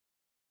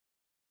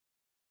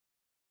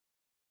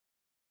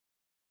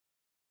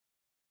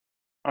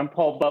I'm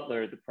Paul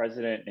Butler, the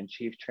President and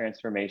Chief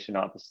Transformation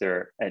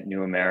Officer at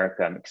New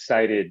America. I'm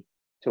excited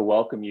to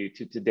welcome you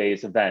to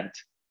today's event.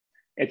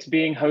 It's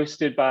being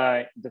hosted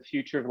by the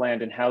Future of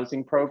Land and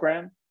Housing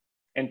Program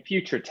and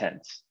Future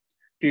Tense.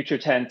 Future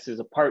Tense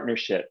is a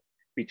partnership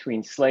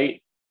between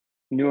Slate,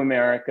 New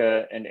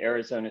America, and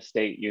Arizona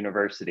State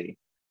University.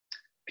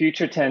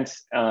 Future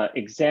Tense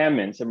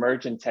examines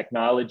emergent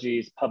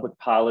technologies, public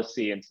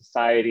policy, and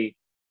society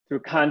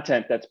through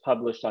content that's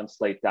published on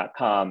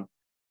slate.com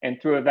and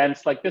through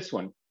events like this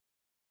one.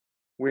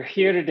 We're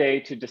here today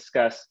to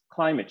discuss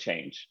climate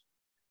change,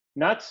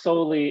 not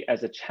solely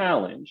as a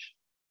challenge,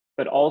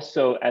 but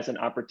also as an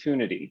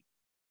opportunity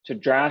to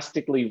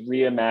drastically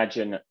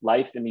reimagine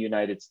life in the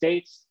United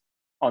States,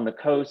 on the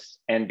coast,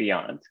 and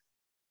beyond.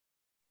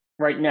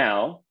 Right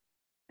now,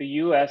 the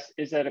US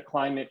is at a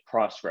climate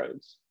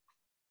crossroads.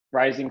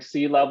 Rising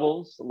sea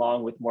levels,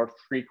 along with more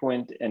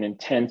frequent and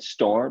intense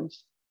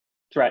storms,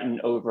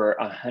 threaten over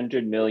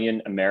 100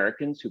 million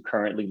Americans who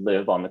currently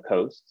live on the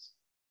coasts.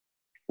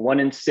 1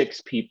 in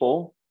 6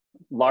 people,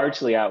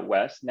 largely out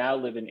west, now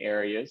live in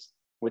areas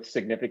with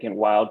significant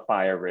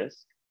wildfire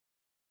risk.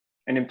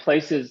 And in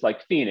places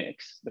like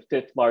Phoenix, the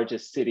 5th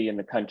largest city in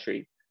the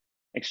country,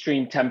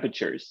 extreme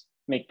temperatures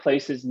make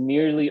places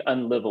nearly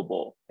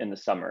unlivable in the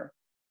summer.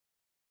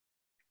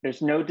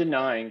 There's no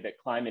denying that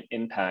climate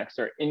impacts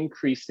are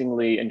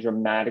increasingly and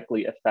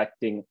dramatically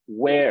affecting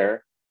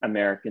where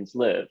Americans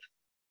live.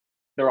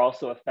 They're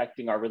also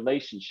affecting our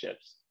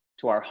relationships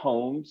to our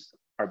homes,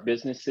 our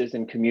businesses,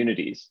 and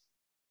communities.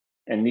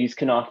 And these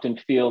can often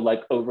feel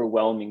like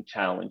overwhelming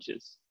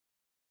challenges.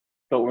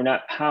 But we're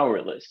not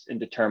powerless in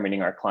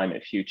determining our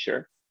climate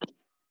future.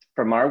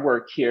 From our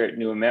work here at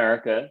New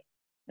America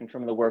and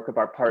from the work of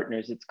our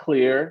partners, it's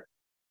clear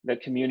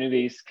that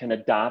communities can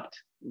adopt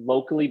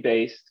locally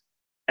based,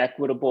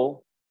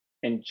 equitable,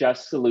 and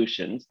just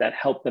solutions that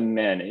help them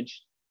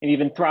manage and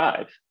even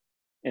thrive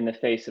in the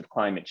face of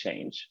climate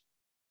change.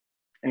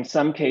 In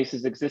some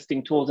cases,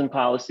 existing tools and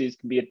policies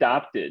can be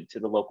adopted to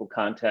the local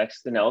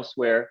context, and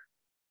elsewhere,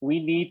 we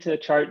need to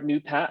chart new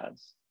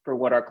paths for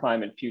what our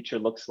climate future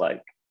looks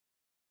like.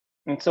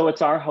 And so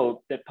it's our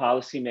hope that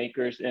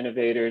policymakers,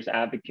 innovators,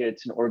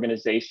 advocates, and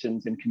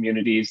organizations and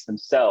communities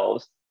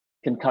themselves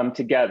can come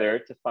together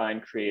to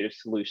find creative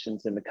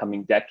solutions in the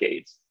coming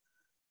decades.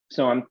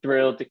 So I'm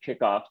thrilled to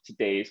kick off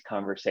today's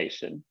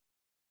conversation.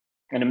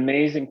 An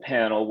amazing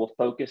panel will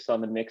focus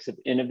on the mix of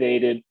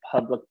innovative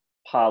public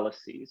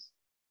policies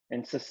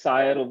and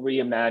societal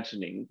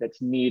reimagining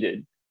that's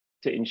needed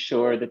to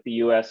ensure that the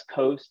US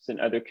coasts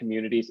and other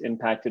communities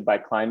impacted by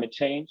climate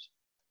change,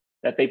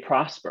 that they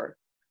prosper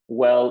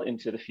well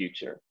into the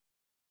future.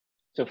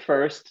 So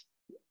first,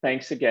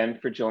 thanks again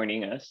for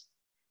joining us.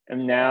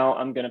 And now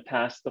I'm gonna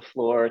pass the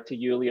floor to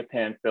Yulia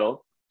Panfil,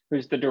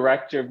 who's the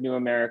director of New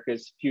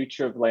America's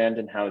Future of Land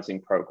and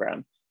Housing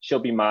Program. She'll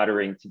be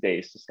moderating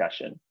today's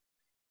discussion.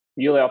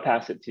 Yulia, I'll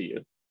pass it to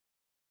you.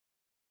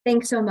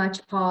 Thanks so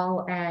much,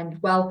 Paul,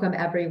 and welcome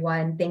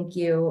everyone. Thank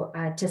you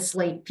to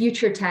Slate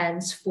Future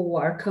Tense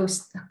for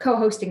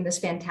co-hosting this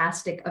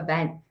fantastic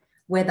event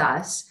with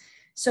us.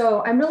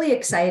 So I'm really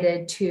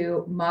excited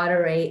to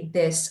moderate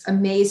this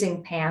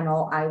amazing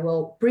panel. I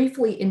will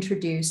briefly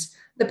introduce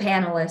the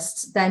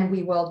panelists, then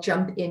we will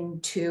jump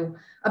into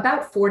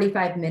about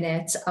 45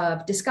 minutes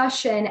of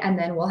discussion, and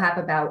then we'll have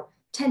about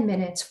 10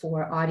 minutes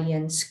for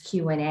audience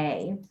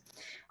Q&A.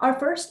 Our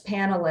first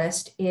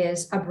panelist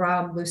is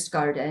Abrahm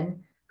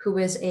Lustgarten, who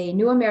is a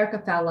New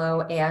America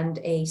Fellow and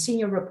a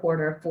senior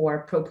reporter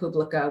for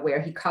ProPublica,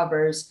 where he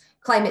covers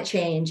climate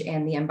change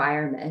and the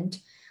environment.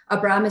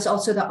 Abrahm is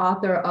also the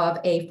author of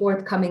a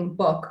forthcoming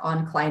book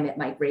on climate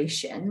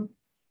migration.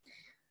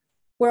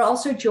 We're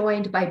also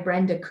joined by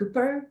Brenda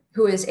Cooper,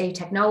 who is a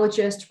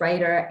technologist,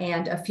 writer,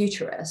 and a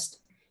futurist.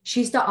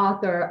 She's the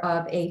author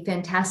of a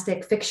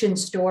fantastic fiction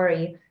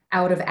story,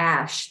 Out of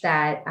Ash,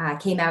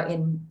 that came out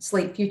in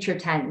Slate Future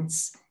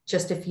Tense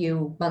just a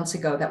few months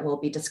ago that we'll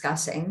be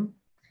discussing.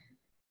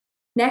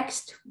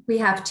 Next, we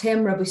have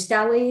Tim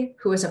Robustelli,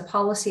 who is a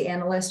policy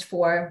analyst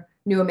for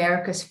New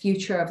America's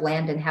Future of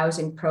Land and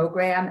Housing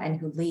Program and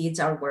who leads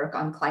our work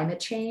on climate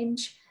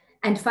change.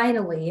 And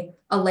finally,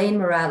 Elaine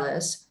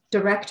Morales,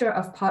 Director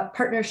of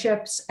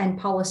Partnerships and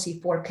Policy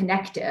for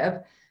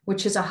Connective,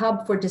 which is a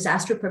hub for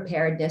disaster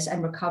preparedness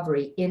and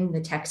recovery in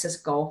the Texas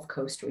Gulf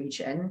Coast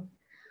region.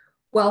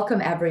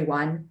 Welcome,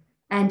 everyone.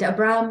 And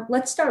Abrahm,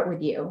 let's start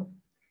with you.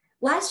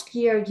 Last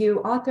year,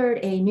 you authored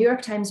a New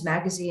York Times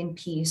Magazine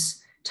piece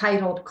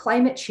titled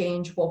 "Climate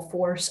Change Will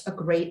Force a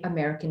Great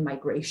American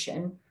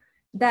Migration"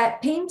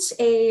 that paints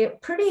a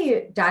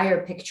pretty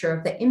dire picture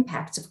of the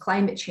impacts of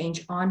climate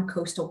change on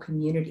coastal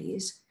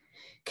communities.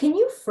 Can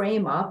you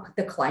frame up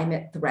the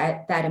climate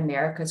threat that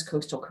America's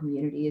coastal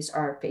communities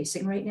are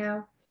facing right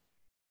now?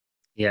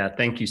 Yeah,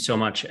 thank you so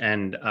much.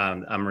 And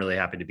I'm really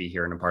happy to be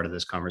here and a part of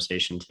this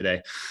conversation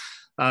today.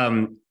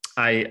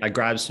 I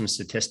grabbed some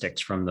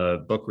statistics from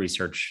the book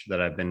research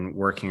that I've been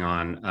working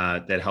on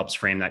that helps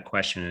frame that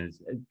question.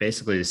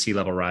 Basically, the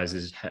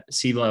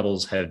sea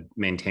levels have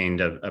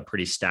maintained a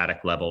pretty static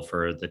level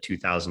for the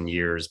 2,000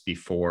 years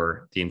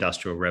before the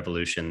Industrial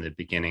Revolution, the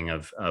beginning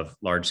of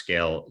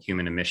large-scale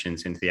human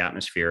emissions into the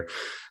atmosphere.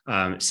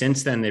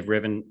 Since then, they've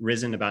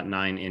risen about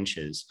 9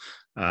 inches.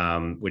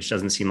 Which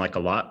doesn't seem like a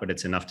lot, but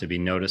it's enough to be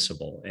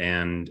noticeable.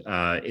 And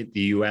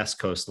the US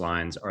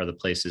coastlines are the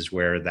places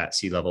where that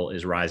sea level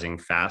is rising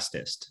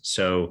fastest.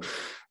 So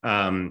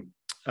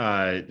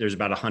there's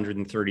about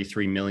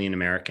 133 million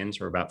Americans,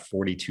 or about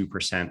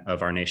 42%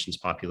 of our nation's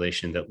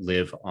population, that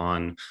live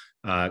on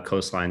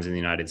coastlines in the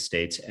United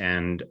States.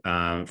 And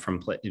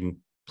in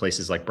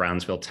places like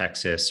Brownsville,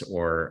 Texas,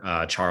 or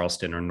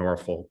Charleston, or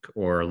Norfolk,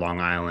 or Long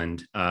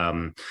Island,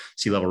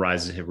 sea level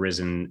rises have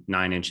risen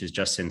 9 inches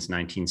just since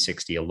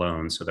 1960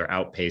 alone. So they're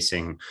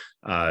outpacing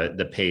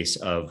the pace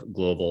of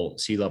global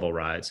sea level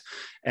rise.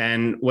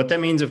 And what that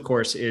means, of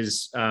course,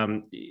 is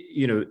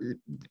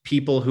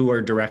people who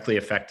are directly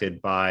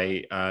affected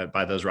by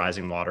those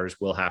rising waters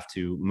will have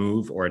to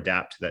move or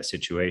adapt to that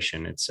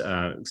situation. It's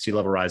sea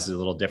level rise is a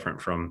little different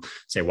from,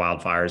 say,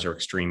 wildfires or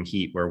extreme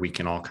heat, where we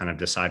can all kind of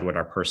decide what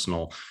our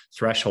personal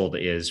threshold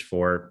is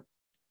for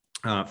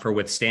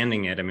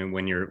withstanding it. I mean,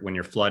 when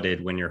you're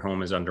flooded, when your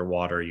home is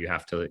underwater, you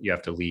have to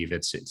leave.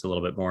 It's a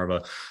little bit more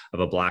of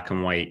a black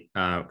and white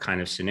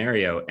kind of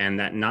scenario. And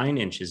that 9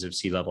 inches of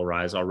sea level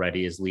rise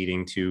already is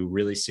leading to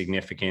really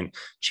significant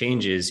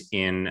changes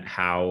in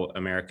how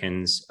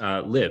Americans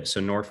live. So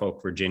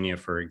Norfolk, Virginia,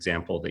 for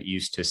example, that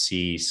used to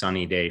see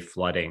sunny day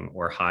flooding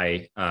or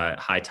high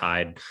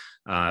tide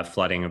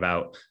flooding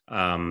about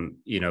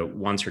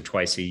once or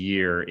twice a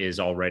year, is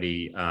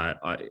already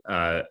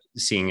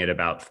seeing it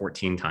about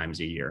 14 times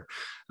a year.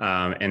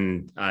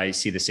 And I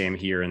see the same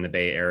here in the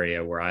Bay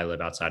Area, where I live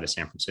outside of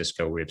San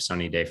Francisco. We have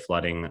sunny day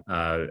flooding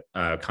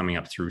coming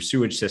up through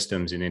sewage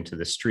systems and into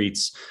the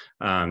streets,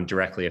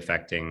 directly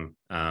affecting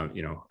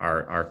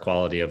our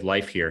quality of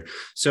life here.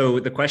 So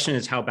the question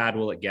is, how bad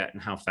will it get,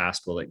 and how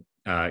fast will it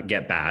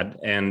get bad?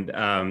 And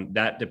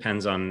that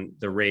depends on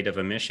the rate of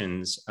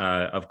emissions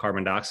of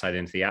carbon dioxide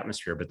into the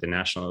atmosphere. But the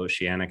National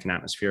Oceanic and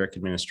Atmospheric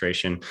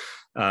Administration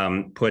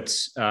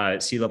puts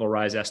sea level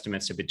rise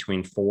estimates of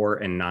between 4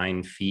 and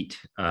 9 feet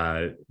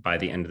by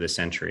the end of the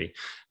century.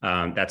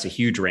 That's a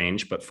huge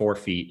range, but 4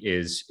 feet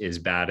is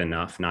bad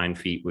enough. 9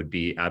 feet would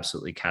be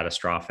absolutely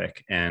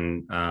catastrophic.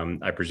 And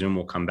I presume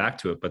we'll come back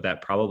to it, but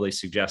that probably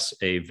suggests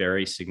a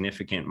very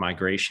significant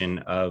migration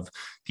of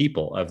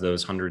people, of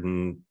those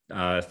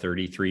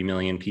 133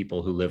 million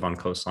people who live on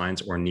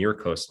coastlines or near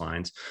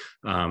coastlines,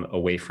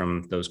 away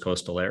from those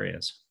coastal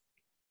areas.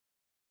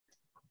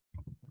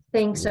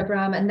 Thanks,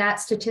 Abrahm. And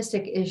that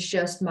statistic is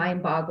just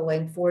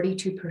mind-boggling.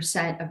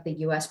 42% of the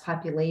US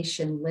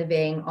population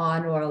living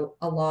on or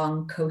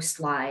along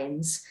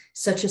coastlines,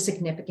 such a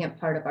significant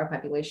part of our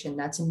population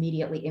that's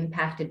immediately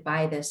impacted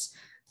by this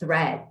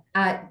threat.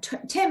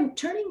 Tim,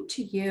 turning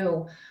to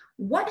you,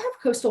 what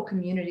have coastal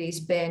communities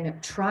been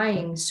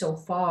trying so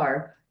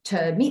far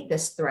to meet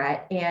this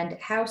threat, and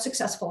how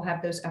successful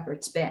have those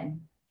efforts been?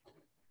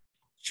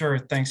 Sure.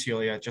 Thanks,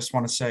 Yulia. Just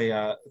want to say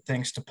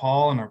thanks to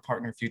Paul and our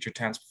partner Future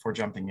Tense before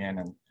jumping in,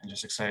 and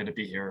just excited to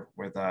be here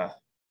with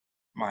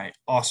my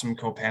awesome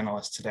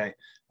co-panelists today.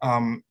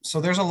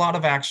 So there's a lot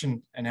of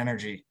action and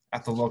energy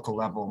at the local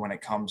level when it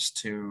comes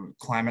to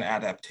climate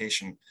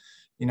adaptation.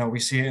 We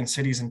see it in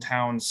cities and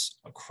towns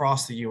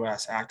across the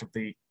US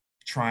actively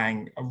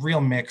trying a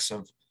real mix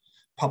of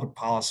public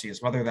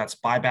policies, whether that's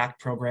buyback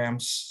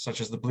programs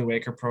such as the Blue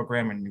Acre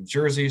program in New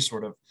Jersey,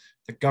 sort of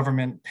the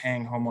government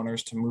paying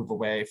homeowners to move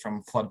away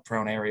from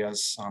flood-prone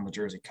areas on the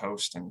Jersey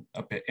coast and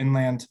a bit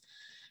inland.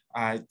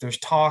 There's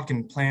talk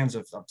and plans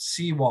of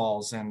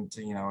seawalls and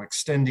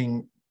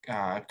extending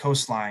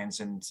coastlines,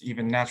 and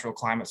even natural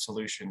climate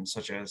solutions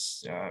such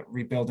as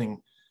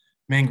rebuilding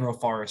mangrove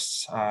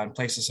forests in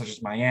places such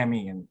as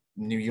Miami and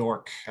New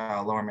York,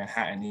 Lower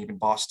Manhattan, even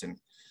Boston.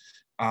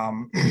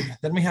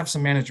 Then we have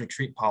some managed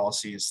retreat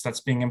policies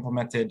that's being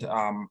implemented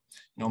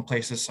in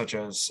places such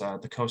as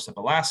the coast of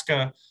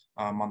Alaska,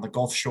 on the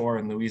Gulf Shore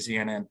in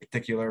Louisiana in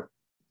particular.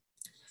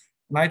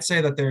 And I'd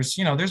say that there's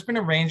been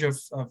a range of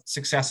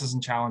successes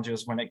and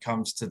challenges when it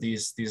comes to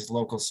these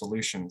local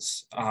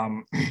solutions.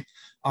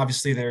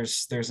 Obviously,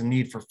 there's a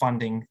need for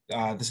funding.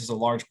 This is a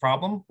large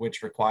problem,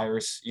 which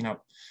requires,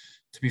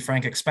 to be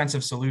frank,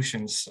 expensive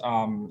solutions.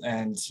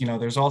 And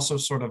there's also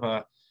sort of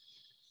a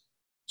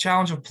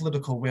challenge of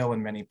political will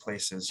in many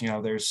places.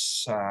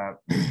 There's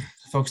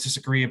folks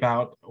disagree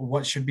about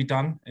what should be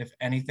done, if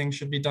anything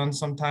should be done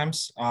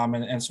sometimes,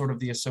 and sort of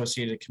the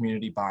associated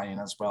community buy-in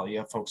as well. You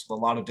have folks with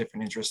a lot of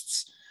different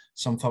interests,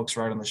 some folks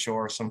right on the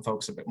shore, some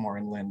folks a bit more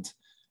inland,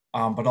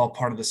 but all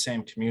part of the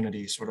same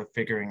community, sort of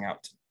figuring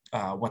out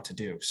what to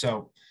do.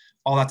 So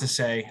all that to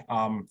say,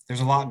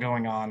 there's a lot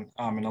going on,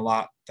 and a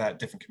lot that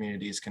different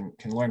communities can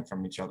learn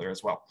from each other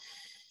as well.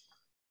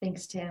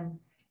 Thanks, Tim.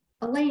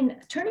 Elaine,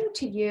 turning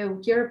to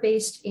you, you're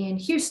based in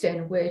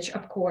Houston, which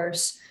of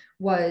course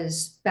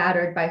was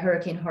battered by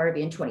Hurricane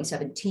Harvey in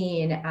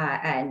 2017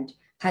 and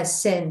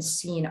has since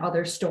seen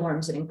other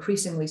storms and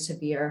increasingly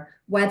severe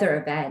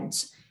weather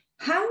events.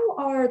 How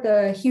are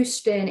the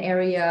Houston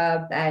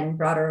area and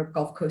broader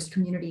Gulf Coast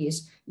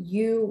communities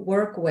you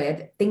work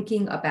with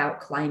thinking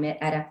about climate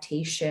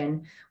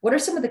adaptation? What are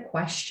some of the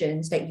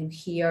questions that you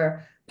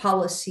hear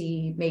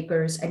policy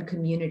makers and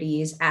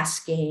communities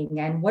asking,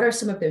 and what are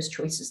some of those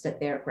choices that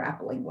they're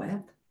grappling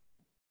with?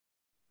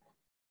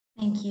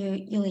 Thank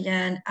you,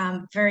 Yulia.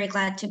 I'm very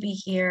glad to be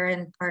here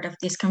and part of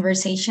this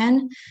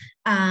conversation.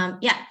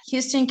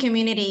 Houston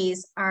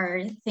communities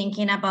are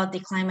thinking about the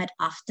climate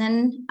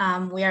often.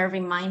 We are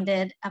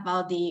reminded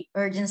about the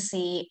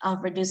urgency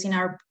of reducing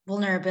our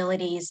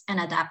vulnerabilities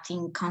and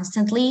adapting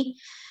constantly.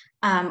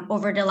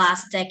 Over the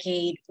last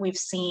decade, we've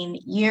seen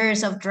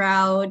years of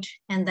drought,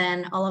 and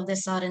then all of a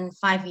sudden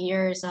 5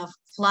 years of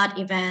flood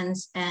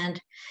events, and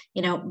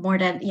more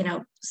than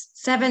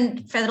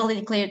 7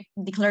 federally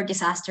declared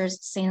disasters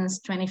since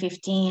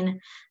 2015.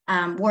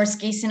 Worst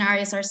case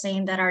scenarios are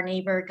saying that our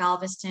neighbor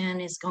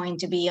Galveston is going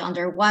to be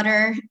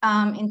underwater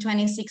in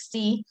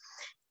 2060.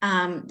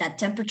 That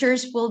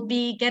temperatures will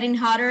be getting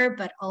hotter,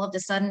 but all of a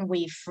sudden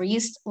we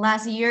freezed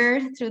last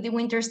year through the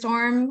winter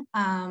storm.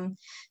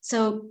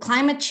 So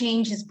climate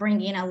change is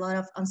bringing a lot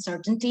of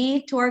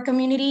uncertainty to our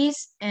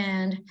communities.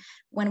 And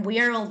when we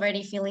are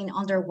already feeling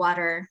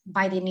underwater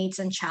by the needs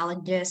and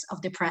challenges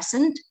of the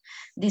present,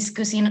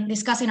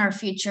 discussing our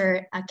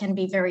future can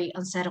be very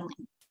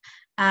unsettling.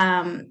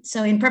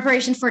 So in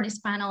preparation for this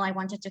panel, I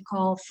wanted to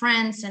call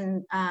friends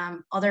and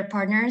other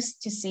partners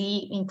to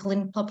see,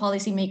 including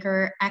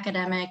policymakers,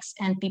 academics,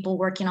 and people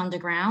working on the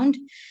ground.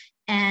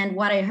 And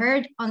what I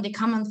heard on the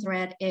common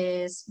thread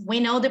is, we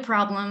know the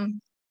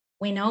problem,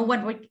 we know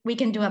what we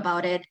can do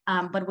about it,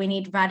 but we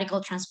need radical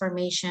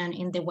transformation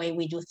in the way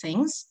we do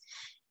things.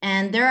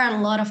 And there are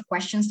a lot of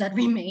questions that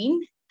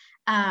remain.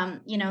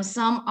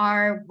 Some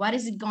are, what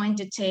is it going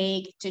to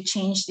take to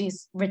change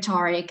this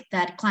rhetoric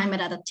that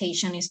climate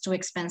adaptation is too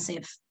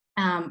expensive,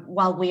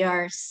 while we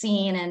are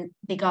seeing and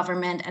the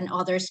government and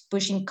others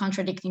pushing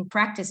contradicting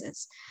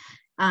practices.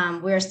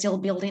 We are still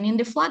building in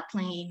the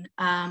floodplain.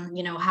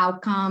 How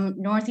come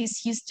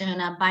Northeast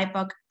Houston, a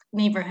BIPOC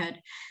neighborhood,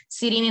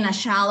 sitting in a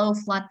shallow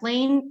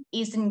floodplain,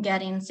 isn't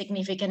getting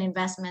significant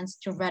investments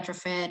to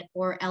retrofit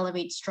or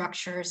elevate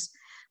structures,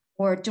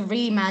 or to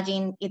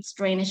reimagine its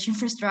drainage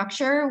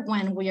infrastructure,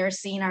 when we are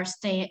seeing our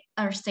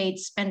state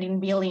spending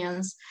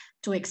billions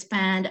to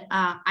expand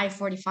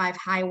I-45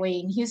 highway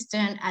in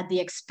Houston at the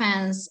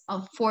expense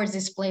of forced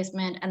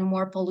displacement and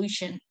more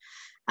pollution,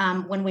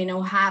 when we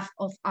know half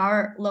of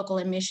our local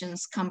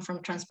emissions come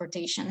from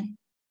transportation,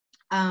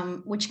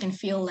 which can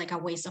feel like a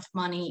waste of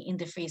money in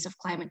the face of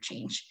climate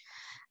change.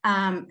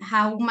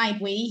 How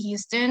might we,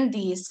 Houston,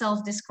 the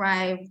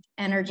self-described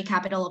energy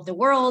capital of the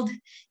world,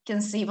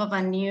 conceive of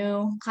a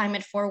new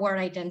climate-forward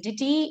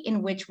identity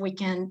in which we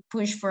can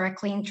push for a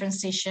clean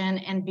transition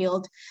and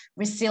build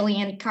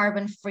resilient,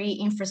 carbon-free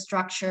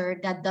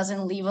infrastructure that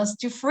doesn't leave us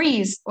to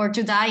freeze or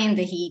to die in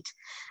the heat?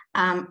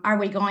 Are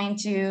we going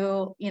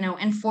to,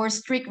 enforce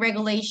strict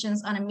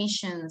regulations on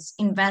emissions,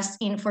 invest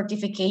in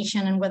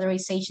fortification and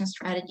weatherization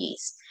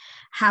strategies?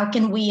 How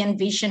can we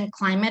envision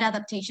climate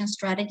adaptation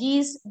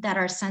strategies that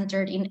are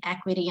centered in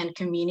equity and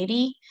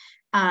community,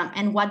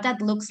 and what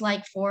that looks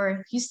like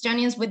for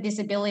Houstonians with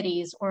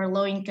disabilities or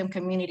low-income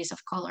communities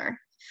of color?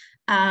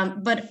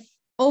 But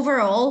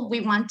overall,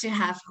 we want to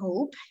have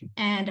hope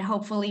and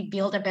hopefully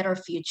build a better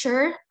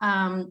future.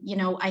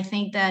 I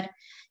think that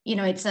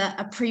it's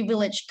a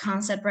privileged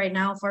concept right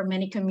now for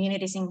many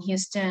communities in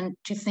Houston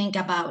to think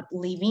about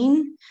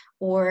leaving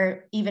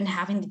or even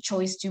having the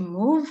choice to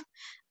move.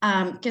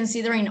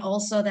 Considering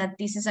also that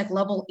this is a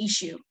global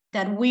issue,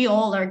 that we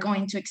all are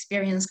going to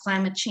experience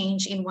climate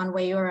change in one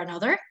way or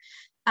another.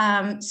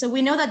 So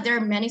we know that there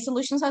are many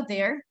solutions out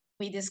there.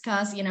 We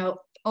discuss,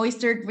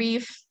 oyster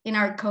reef in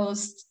our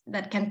coast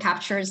that can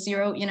capture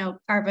zero,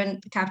 carbon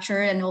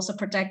capture and also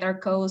protect our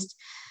coast.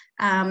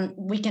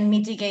 We can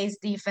mitigate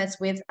the effects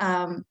with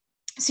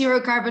zero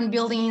carbon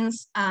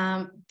buildings,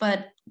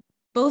 but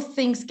both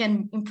things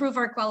can improve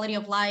our quality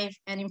of life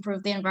and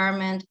improve the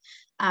environment.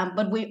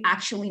 But we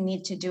actually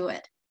need to do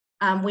it.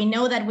 We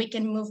know that we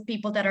can move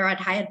people that are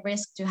at higher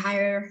risk to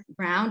higher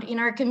ground in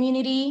our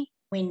community.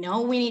 We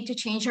know we need to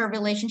change our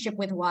relationship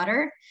with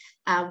water.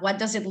 What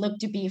does it look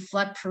to be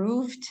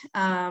flood-proofed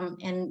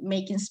and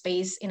making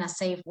space in a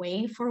safe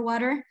way for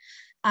water?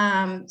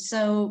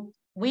 So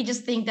we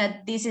just think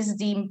that this is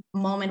the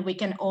moment we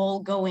can all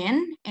go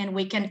in and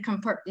we can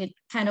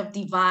kind of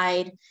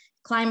divide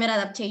climate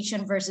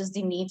adaptation versus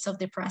the needs of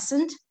the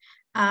present.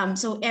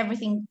 So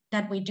everything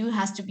that we do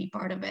has to be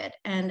part of it.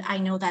 And I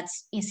know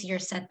that's easier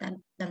said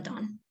than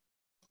done.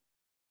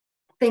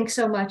 Thanks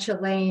so much,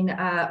 Elaine,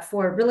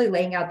 for really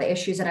laying out the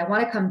issues. And I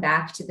want to come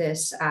back to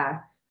this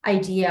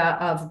idea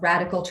of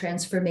radical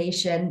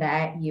transformation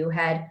that you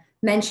had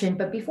mentioned.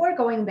 But before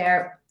going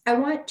there, I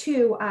want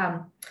to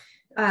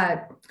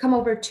come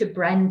over to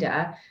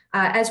Brenda.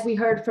 As we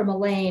heard from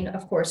Elaine,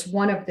 of course,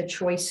 one of the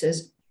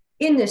choices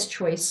in this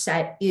choice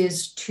set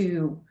is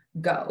to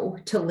go,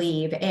 to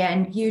leave.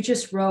 And you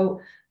just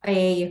wrote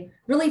a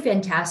really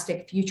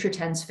fantastic future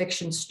tense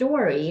fiction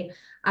story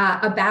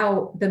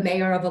about the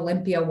mayor of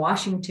Olympia,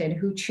 Washington,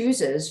 who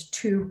chooses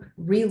to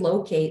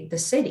relocate the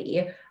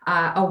city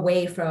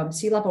away from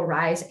sea level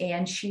rise.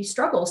 And she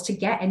struggles to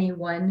get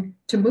anyone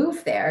to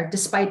move there,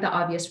 despite the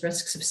obvious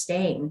risks of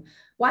staying.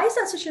 Why is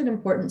that such an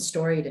important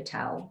story to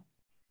tell?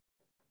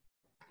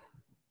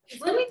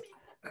 Let me make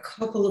a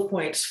couple of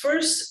points.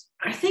 First,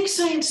 I think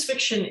science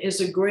fiction is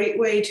a great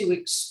way to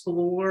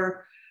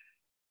explore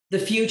the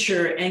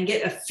future and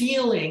get a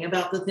feeling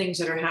about the things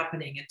that are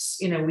happening. It's,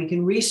 you know, we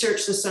can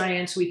research the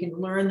science, we can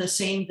learn the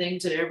same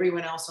things that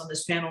everyone else on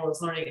this panel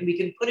is learning, and we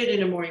can put it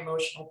in a more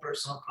emotional,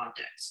 personal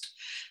context.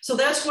 So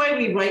that's why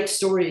we write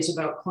stories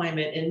about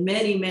climate, and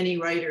many, many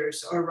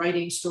writers are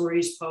writing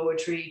stories,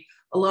 poetry,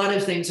 a lot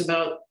of things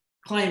about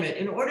climate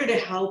in order to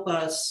help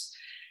us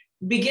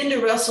begin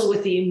to wrestle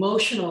with the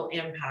emotional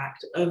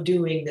impact of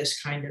doing this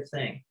kind of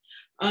thing.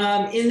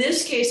 In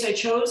this case, I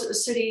chose a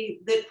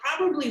city that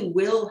probably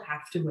will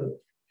have to move.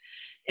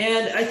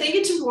 And I think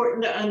it's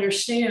important to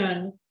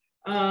understand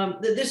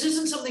that this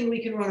isn't something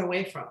we can run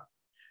away from.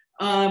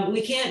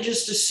 We can't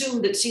just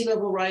assume that sea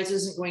level rise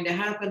isn't going to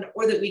happen,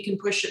 or that we can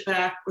push it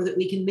back, or that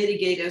we can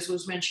mitigate, as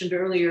was mentioned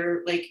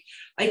earlier. Like,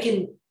 I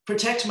can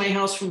protect my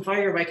house from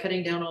fire by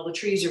cutting down all the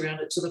trees around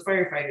it so the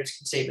firefighters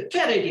can save it.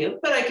 Bad idea,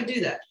 but I could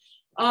do that.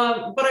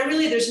 But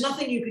there's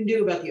nothing you can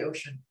do about the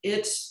ocean.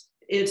 It's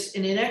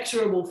an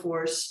inexorable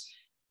force,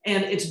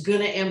 and it's going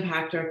to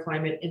impact our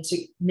climate in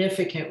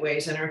significant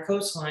ways and our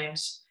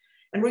coastlines.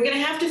 And we're going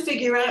to have to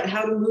figure out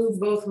how to move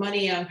both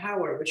money and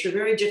power, which are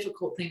very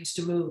difficult things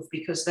to move,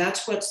 because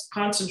that's what's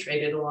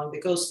concentrated along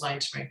the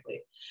coastlines, frankly.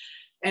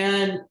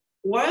 And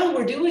while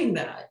we're doing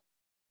that,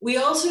 we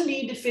also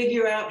need to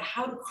figure out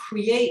how to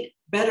create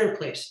better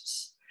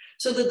places,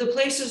 so that the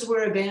places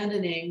we're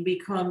abandoning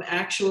become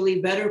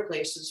actually better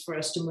places for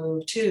us to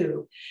move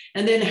to.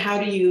 And then how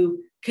do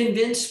you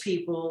convince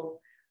people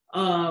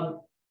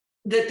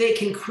that they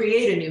can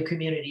create a new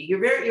community?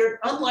 You're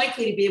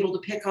unlikely to be able to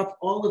pick up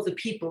all of the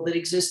people that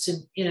exist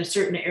in a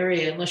certain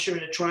area unless you're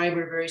in a tribe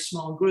or a very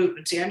small group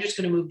and say, I'm just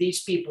going to move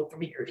these people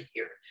from here to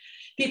here.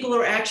 People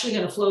are actually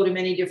going to flow to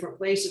many different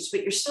places,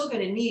 but you're still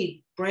going to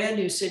need brand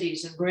new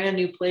cities and brand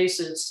new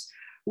places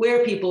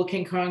where people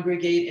can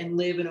congregate and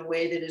live in a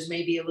way that is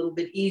maybe a little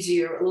bit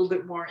easier, a little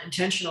bit more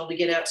intentional, to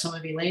get at some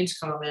of Elaine's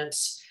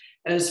comments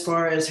as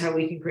far as how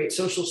we can create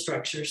social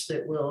structures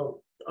that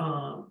will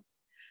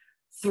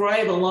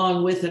thrive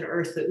along with an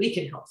earth that we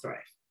can help thrive.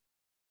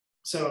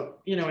 So,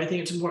 I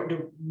think it's important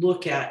to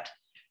look at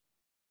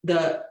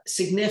the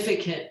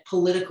significant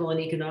political and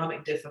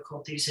economic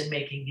difficulties in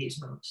making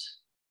these moves.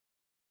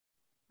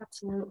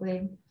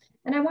 Absolutely.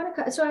 And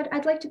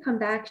I'd like to come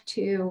back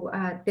to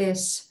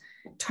this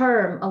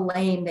term,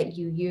 Elaine, that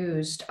you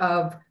used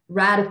of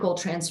radical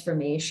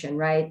transformation,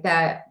 right?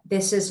 That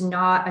this is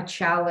not a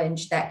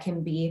challenge that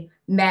can be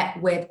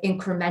met with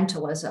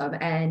incrementalism,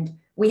 and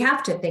we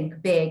have to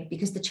think big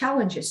because the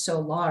challenge is so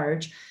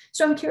large.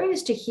 So I'm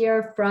curious to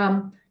hear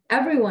from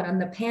everyone on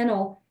the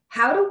panel,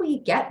 how do we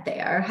get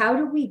there? How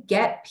do we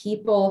get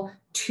people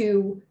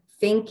to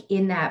think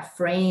in that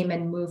frame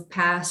and move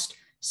past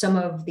some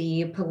of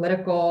the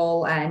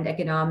political and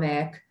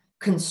economic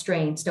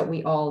constraints that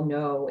we all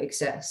know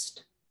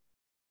exist?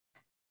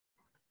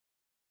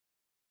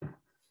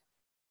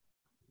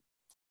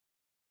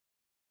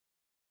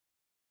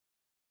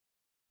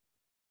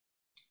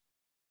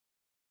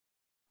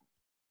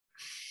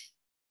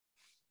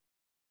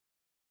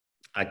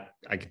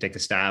 I could take a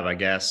stab, I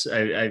guess.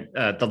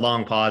 The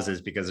long pause is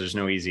because there's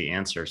no easy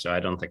answer, so I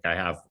don't think I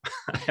have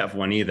I have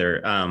one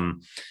either.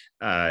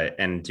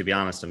 And to be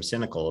honest, I'm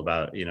cynical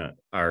about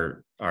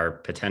our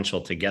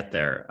potential to get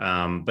there.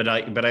 But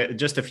I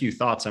just a few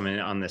thoughts.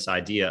 On this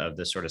idea of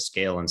the sort of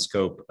scale and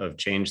scope of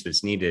change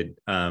that's needed.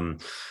 A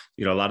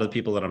lot of the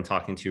people that I'm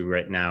talking to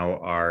right now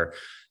are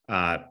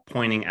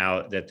pointing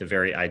out that the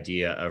very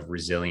idea of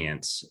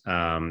resilience,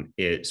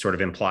 it sort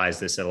of implies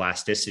this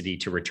elasticity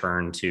to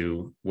return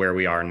to where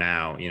we are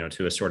now,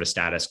 to a sort of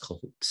status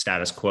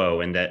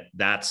quo, and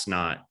that's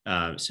not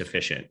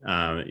sufficient.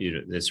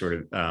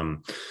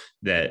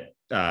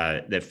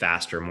 That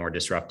faster, more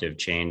disruptive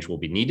change will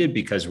be needed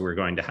because we're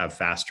going to have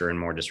faster and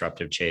more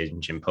disruptive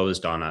change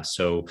imposed on us.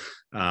 So,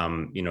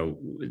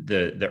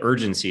 the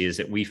urgency is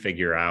that we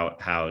figure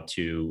out how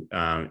to,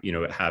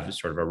 have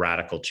sort of a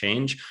radical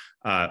change,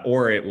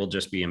 or it will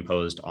just be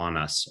imposed on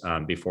us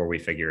before we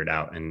figure it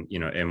out,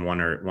 and one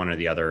or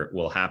the other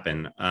will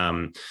happen.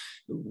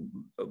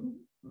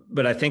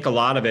 But I think a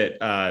lot of it,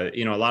 a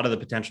lot of the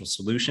potential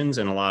solutions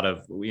and a lot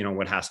of,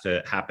 what has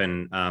to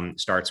happen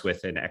starts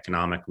with an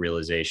economic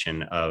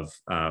realization of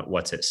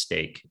what's at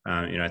stake.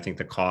 I think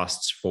the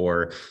costs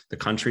for the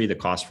country, the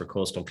cost for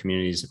coastal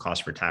communities, the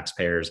cost for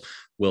taxpayers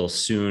will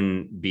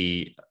soon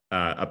be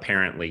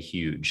apparently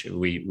huge.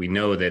 We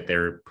know that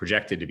they're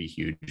projected to be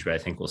huge, but I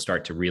think we'll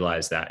start to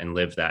realize that and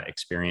live that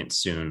experience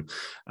soon.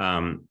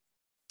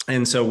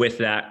 And so with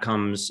that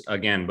comes,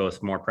 again,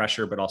 both more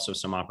pressure, but also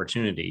some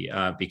opportunity,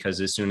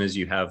 because as soon as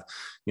you have,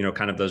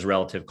 kind of those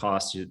relative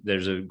costs,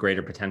 there's a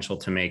greater potential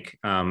to make,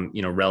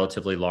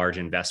 relatively large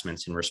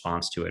investments in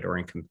response to it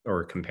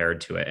or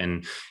compared to it.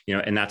 And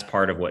that's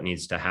part of what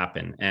needs to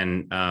happen.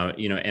 And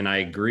I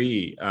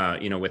agree,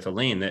 with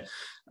Elaine that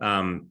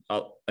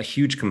a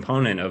huge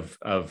component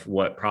of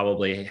what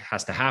probably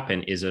has to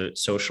happen is a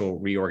social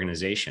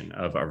reorganization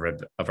of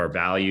our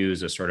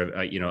values, a sort of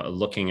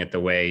looking at the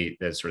way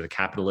that sort of the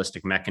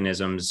capitalistic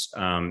mechanisms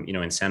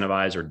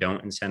incentivize or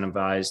don't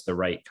incentivize the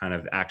right kind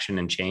of action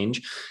and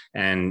change,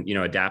 and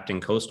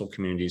adapting coastal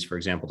communities, for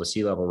example, to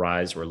sea level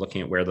rise, or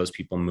looking at where those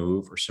people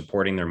move or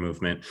supporting their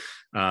movement,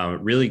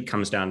 really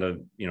comes down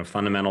to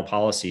fundamental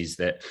policies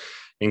that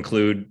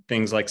include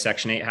things like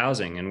Section 8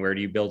 housing and where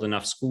do you build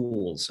enough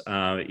schools,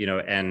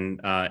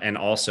 and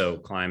also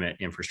climate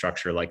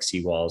infrastructure like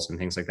seawalls and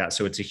things like that.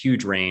 So it's a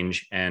huge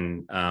range,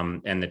 and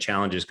the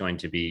challenge is going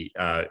to be,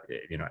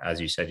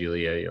 as you said,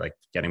 Julia, like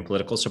getting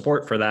political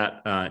support for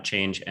that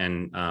change,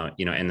 and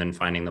and then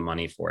finding the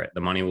money for it.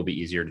 The money will be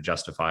easier to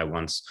justify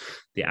once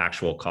the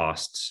actual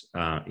costs,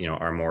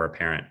 are more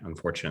apparent.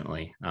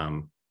 Unfortunately,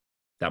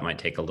 that might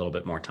take a little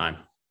bit more time.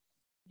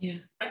 Yeah,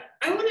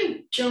 I want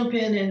to jump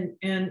in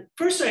and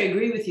first, I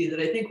agree with you that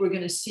I think we're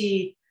going to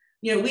see,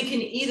 we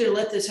can either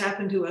let this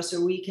happen to us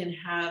or we can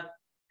have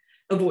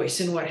a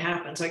voice in what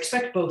happens. I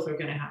expect both are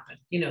going to happen.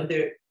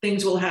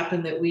 Things will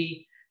happen that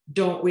we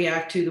don't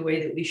react to the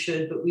way that we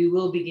should, but we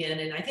will begin,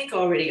 and I think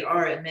already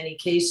are in many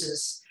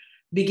cases,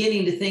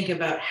 beginning to think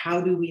about how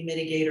do we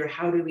mitigate or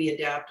how do we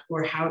adapt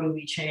or how do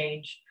we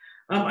change.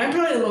 I'm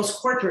probably the most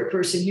corporate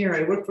person here.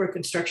 I work for a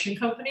construction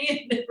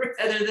company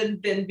rather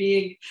than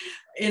being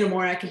in a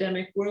more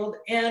academic world.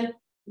 And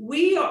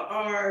we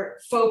are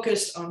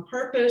focused on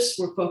purpose.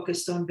 We're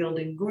focused on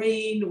building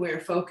green. We're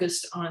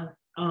focused on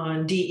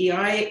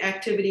DEI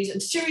activities,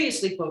 and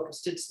seriously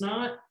focused. It's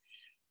not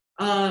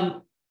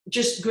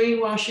just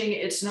greenwashing.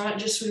 It's not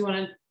just we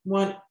want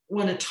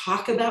to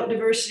talk about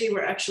diversity.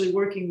 We're actually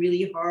working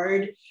really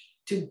hard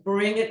to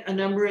bring a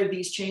number of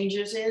these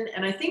changes in.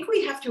 And I think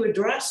we have to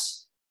address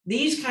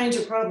these kinds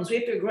of problems. We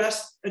have to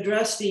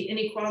address the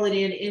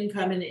inequality in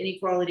income and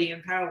inequality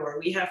in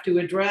power. We have to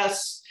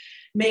address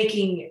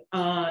making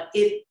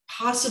it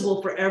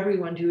possible for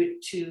everyone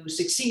to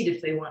succeed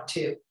if they want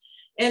to.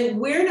 And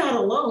we're not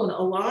alone.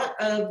 A lot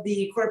of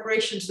the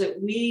corporations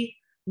that we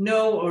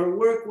know or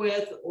work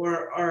with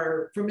or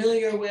are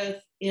familiar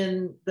with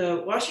in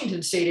the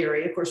Washington state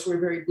area, of course, we're a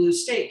very blue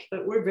state,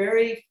 but we're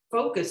very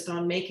focused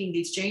on making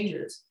these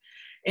changes.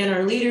 And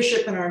our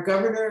leadership and our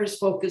governor is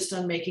focused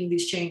on making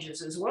these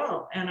changes as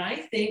well. And I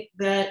think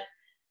that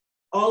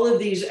all of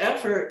these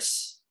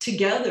efforts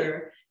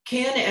together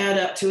can add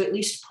up to at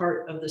least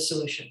part of the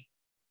solution.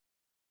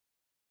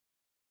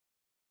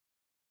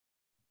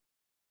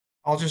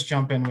 I'll just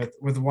jump in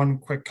with one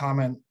quick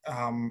comment.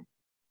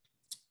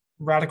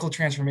 Radical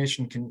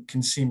transformation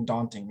can seem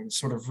daunting.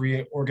 Sort of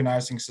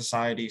reorganizing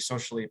society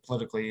socially,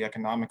 politically,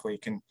 economically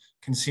can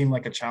seem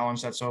like a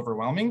challenge that's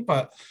overwhelming,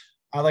 but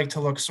I like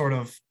to look sort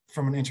of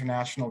from an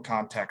international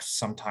context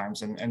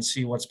sometimes and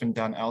see what's been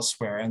done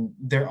elsewhere. And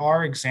there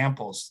are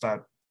examples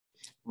that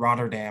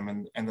Rotterdam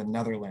and the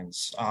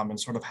Netherlands, and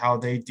sort of how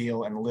they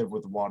deal and live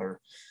with water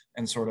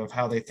and sort of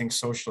how they think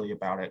socially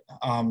about it,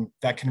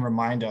 that can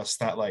remind us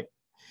that like,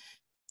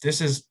 this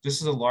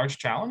is a large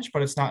challenge,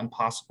 but it's not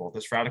impossible.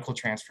 This radical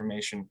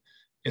transformation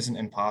isn't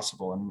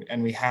impossible.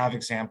 And we have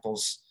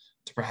examples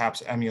to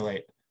perhaps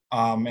emulate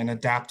and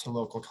adapt to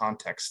local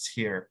contexts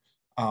here.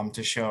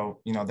 To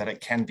show, that it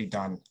can be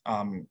done,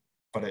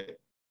 but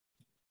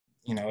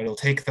it'll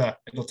take the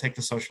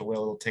social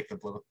will, it'll take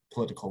the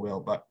political will,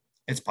 but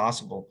it's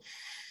possible.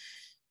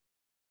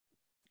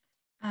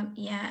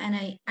 Yeah,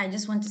 and I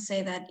just want to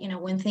say that,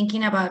 when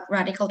thinking about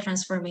radical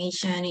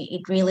transformation,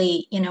 it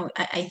really,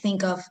 I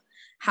think of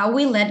how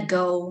we let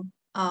go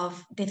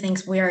of the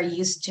things we are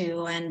used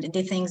to and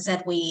the things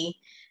that we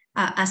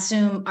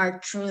assume are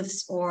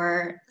truths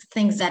or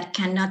things that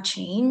cannot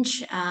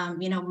change.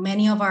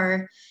 Many of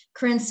our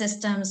current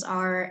systems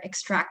are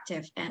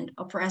extractive and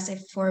oppressive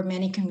for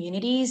many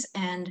communities,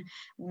 and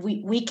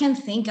we can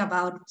think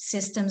about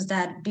systems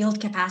that build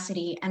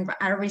capacity and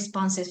are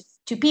responsive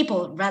to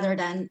people rather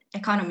than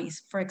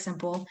economies, for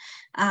example.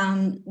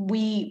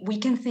 We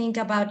can think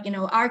about,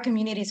 our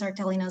communities are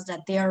telling us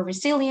that they are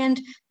resilient,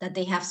 that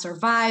they have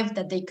survived,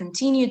 that they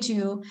continue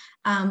to,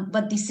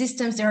 but the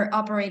systems they're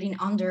operating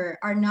under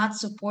are not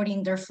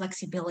supporting their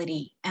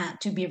flexibility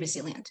to be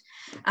resilient.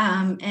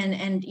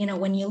 And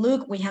when you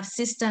look, we have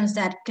systems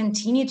that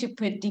continue to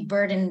put the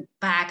burden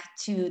back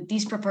to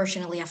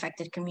disproportionately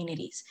affected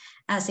communities,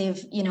 as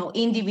if,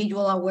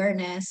 individual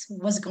awareness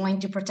was going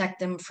to protect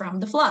them from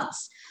the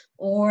floods.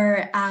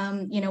 Or,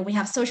 we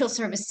have social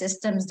service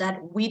systems that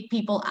weed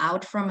people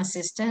out from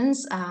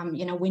assistance.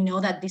 We know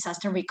that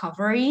disaster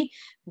recovery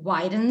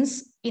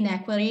widens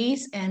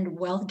inequities and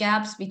wealth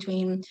gaps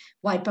between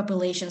white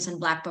populations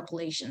and Black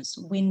populations.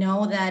 We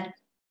know that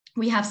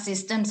We have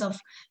systems of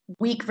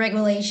weak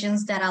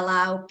regulations that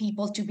allow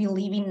people to be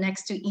living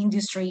next to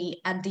industry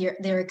at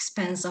their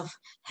expense of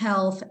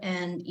health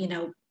and,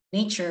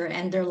 nature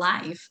and their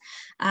life.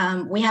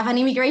 We have an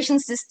immigration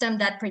system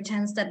that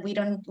pretends that we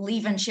don't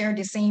live and share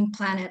the same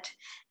planet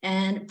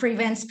and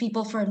prevents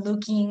people from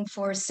looking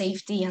for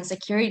safety and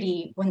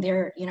security when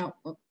they're,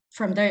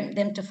 from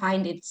them to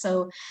find it.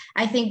 So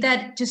I think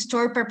that to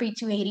start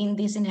perpetuating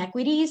these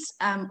inequities,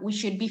 we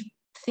should be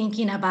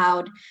thinking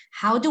about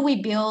how do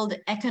we build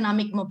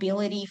economic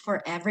mobility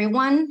for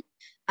everyone,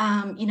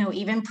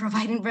 even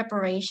providing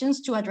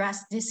reparations to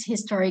address these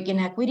historic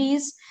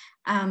inequities.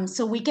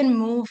 So we can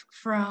move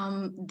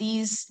from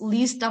these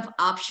list of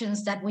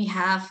options that we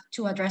have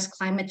to address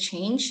climate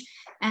change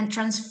and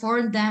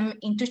transform them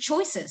into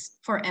choices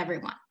for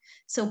everyone.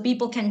 So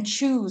people can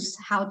choose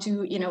how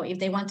to, if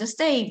they want to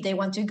stay, if they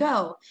want to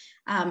go,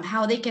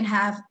 how they can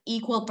have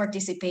equal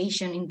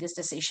participation in these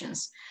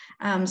decisions.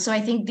 So I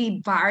think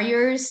the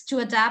barriers to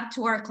adapt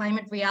to our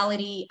climate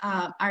reality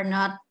are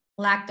not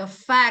lack of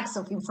facts,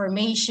 of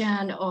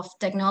information, of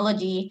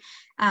technology.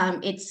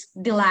 It's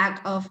the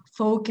lack of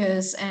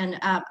focus and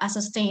a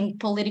sustained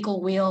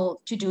political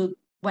will to do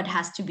what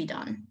has to be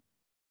done.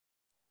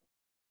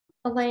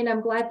 Elaine, I'm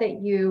glad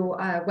that you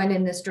went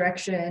in this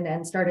direction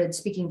and started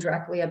speaking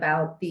directly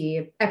about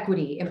the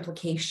equity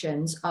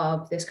implications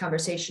of this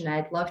conversation.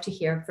 I'd love to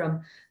hear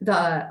from the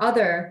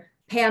other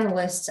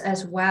panelists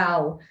as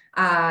well.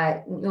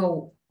 How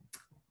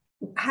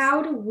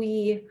do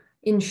we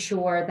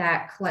ensure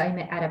that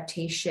climate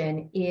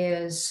adaptation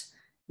is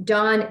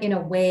done in a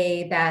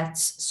way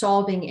that's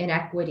solving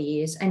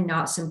inequities and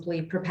not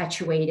simply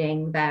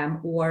perpetuating them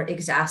or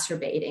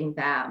exacerbating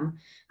them?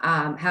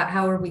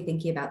 How are we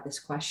thinking about this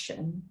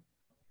question?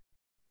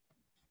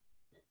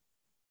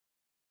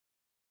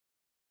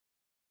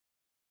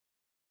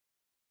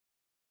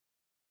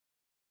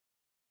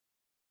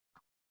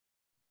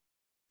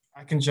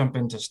 I can jump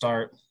in to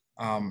start.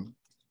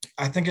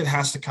 I think it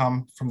has to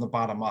come from the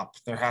bottom up.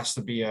 There has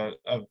to be a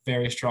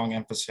very strong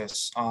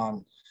emphasis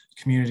on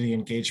community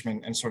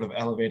engagement and sort of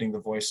elevating the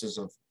voices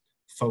of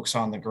folks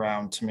on the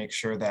ground to make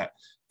sure that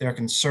their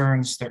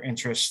concerns, their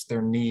interests,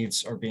 their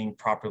needs are being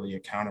properly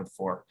accounted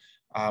for.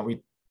 We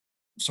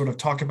sort of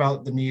talk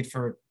about the need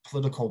for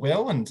political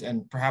will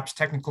and perhaps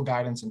technical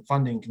guidance and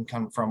funding can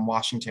come from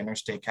Washington or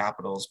state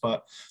capitals.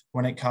 But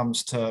when it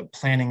comes to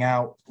planning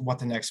out what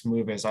the next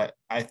move is,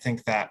 I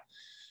think that,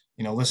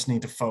 listening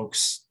to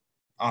folks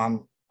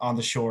on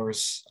the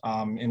shores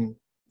in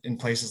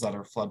places that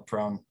are flood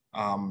prone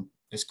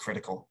is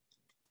critical.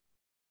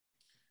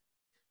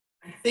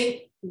 I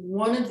think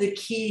one of the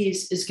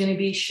keys is going to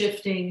be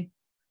shifting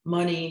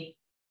money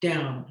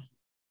down.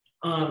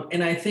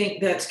 And I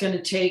think that's going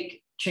to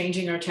take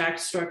changing our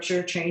tax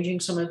structure, changing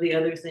some of the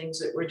other things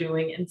that we're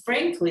doing. And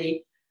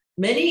frankly,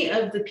 many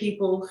of the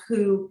people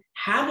who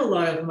have a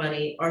lot of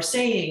money are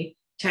saying,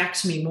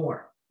 tax me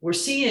more. We're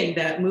seeing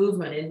that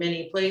movement in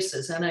many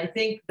places. And I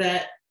think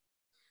that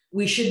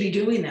we should be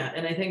doing that.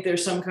 And I think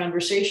there's some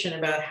conversation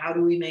about how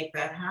do we make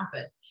that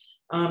happen?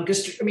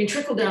 Because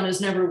trickle down has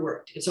never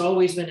worked. It's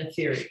always been a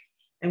theory.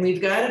 And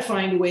we've got to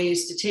find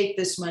ways to take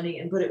this money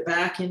and put it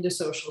back into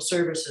social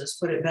services,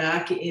 put it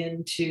back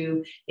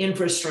into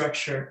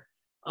infrastructure.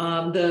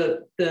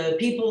 The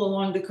people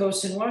along the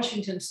coast in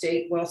Washington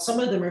state, well, some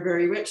of them are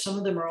very rich, some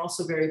of them are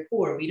also very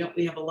poor. We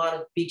have a lot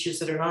of beaches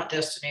that are not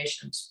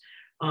destinations.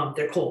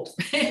 They're cold.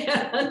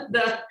 and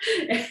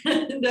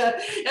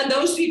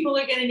those people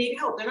are going to need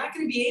help. They're not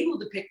going to be able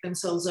to pick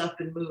themselves up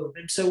and move.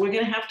 And so we're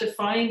going to have to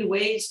find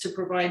ways to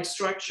provide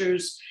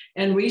structures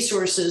and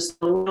resources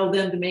that allow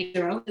them to make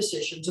their own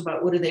decisions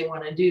about what do they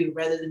want to do,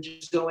 rather than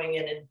just going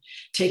in and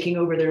taking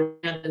over their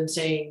land and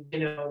saying,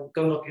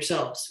 go help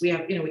yourselves. We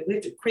have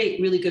to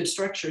create really good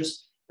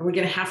structures, and we're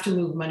going to have to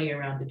move money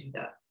around to do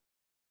that.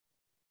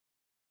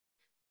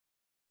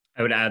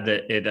 I would add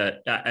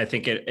that I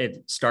think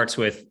it starts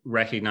with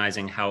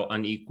recognizing how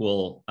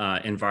unequal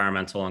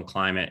environmental and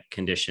climate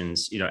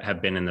conditions,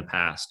 have been in the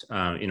past.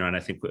 And I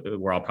think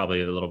we're all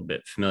probably a little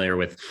bit familiar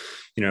with,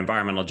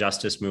 environmental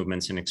justice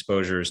movements and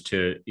exposures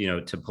to,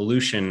 to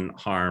pollution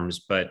harms,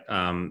 but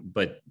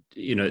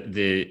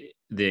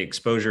the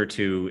exposure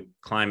to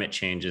climate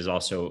change is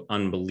also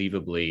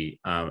unbelievably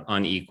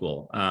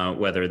unequal,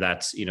 whether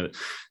that's,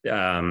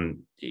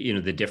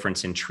 the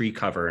difference in tree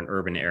cover in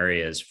urban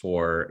areas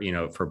for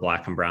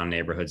Black and brown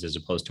neighborhoods as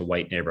opposed to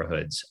white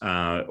neighborhoods,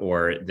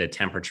 or the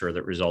temperature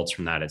that results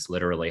from that. It's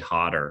literally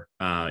hotter,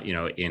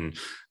 in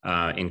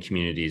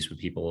communities with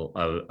people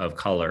of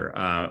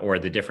color, or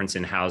the difference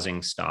in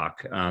housing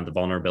stock, the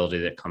vulnerability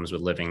that comes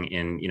with living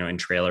in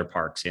trailer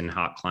parks in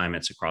hot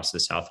climates across the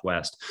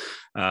Southwest,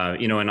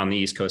 and on the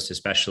East Coast,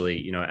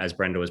 especially, as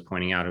Brenda was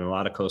pointing out, in a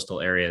lot of coastal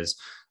areas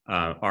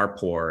are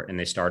poor, and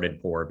they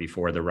started poor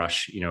before the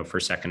rush, for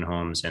second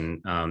homes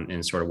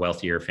and sort of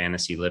wealthier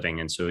fantasy living.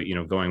 And so,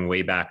 going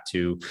way back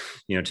to,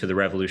 to the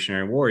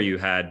Revolutionary War, you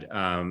had,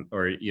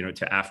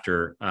 to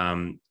after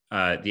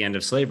at the end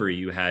of slavery,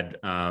 you had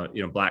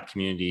Black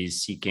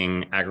communities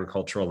seeking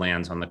agricultural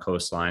lands on the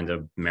coastline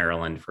of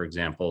Maryland, for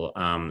example,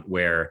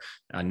 where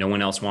no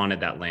one else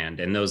wanted that land,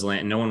 and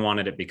no one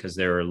wanted it because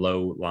they were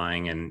low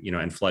lying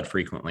and flood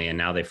frequently, and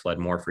now they flood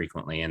more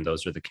frequently, and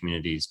those are the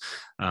communities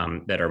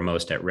that are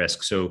most at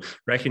risk. So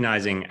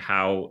recognizing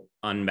how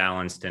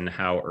unbalanced and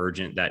how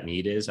urgent that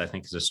need is, I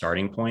think, is a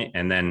starting point,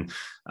 and then.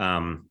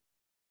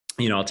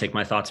 I'll take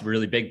my thoughts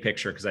really big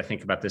picture because I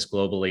think about this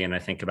globally, and I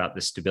think about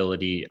the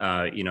stability,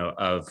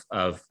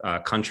 of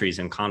countries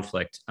in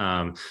conflict,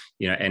 and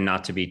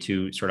not to be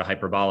too sort of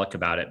hyperbolic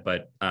about it,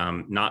 but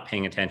not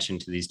paying attention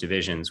to these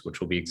divisions, which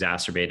will be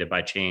exacerbated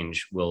by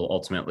change, will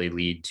ultimately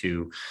lead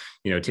to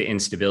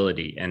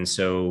instability. And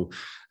so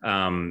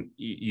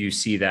you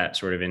see that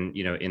sort of in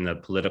the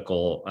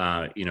political,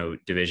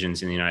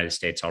 divisions in the United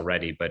States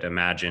already. But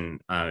imagine,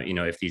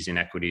 if these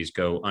inequities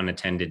go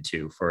unattended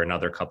to for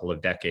another couple of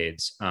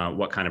decades,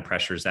 what kind of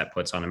pressures that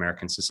puts on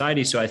American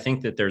society. So I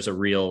think that there's a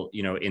real,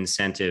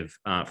 incentive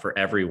for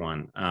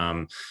everyone,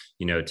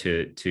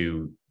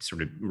 to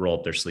sort of roll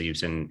up their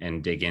sleeves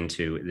and dig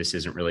into. This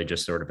isn't really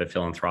just sort of a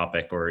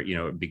philanthropic or,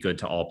 it'd be good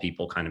to all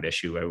people kind of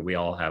issue. We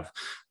all have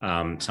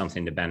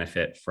something to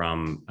benefit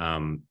from,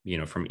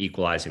 from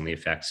equalizing the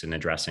effects and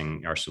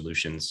addressing our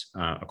solutions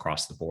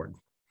across the board.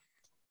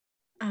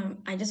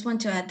 I just want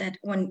to add that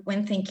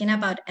when thinking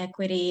about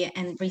equity,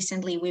 and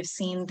recently we've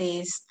seen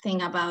this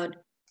thing about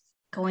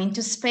going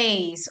to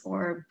space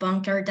or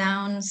bunker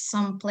down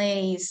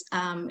someplace,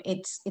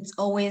 it's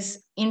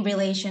always in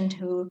relation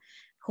to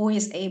who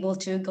is able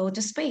to go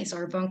to space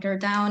or bunker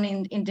down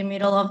in the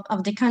middle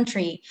of the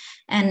country.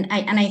 And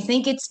I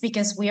think it's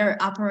because we are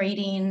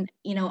operating,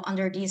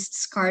 under this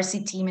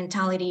scarcity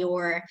mentality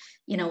or,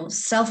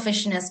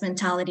 selfishness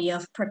mentality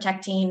of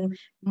protecting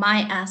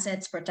my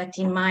assets,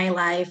 protecting my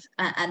life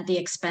at the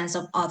expense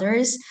of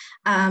others.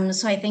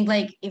 So I think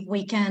if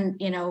we can,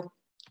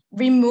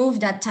 remove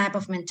that type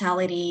of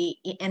mentality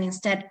and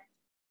instead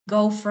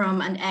go from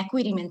an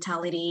equity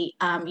mentality,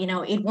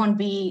 it won't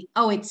be,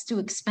 it's too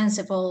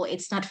expensive,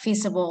 it's not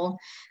feasible,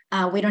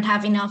 we don't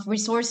have enough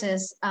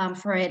resources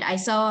for it. I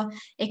saw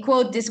a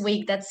quote this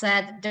week that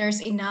said,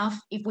 there's enough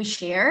if we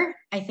share.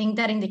 I think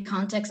that in the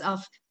context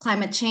of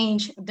climate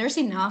change, there's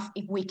enough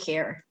if we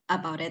care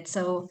about it.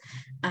 So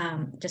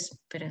just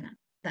putting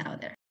that out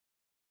there.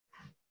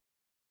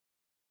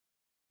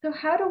 So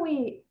how do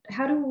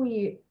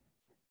we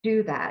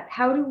do that?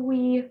 How do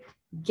we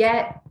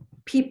get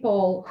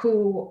people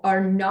who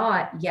are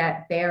not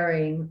yet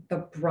bearing the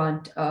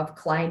brunt of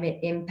climate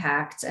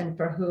impacts and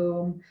for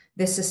whom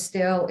this is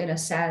still, in a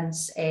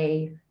sense,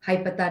 a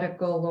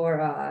hypothetical or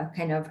a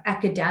kind of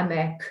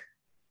academic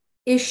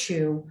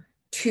issue,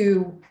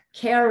 to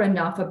care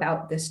enough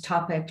about this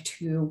topic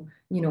to,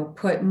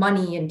 put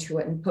money into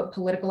it and put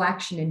political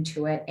action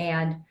into it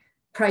and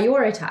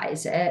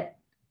prioritize it?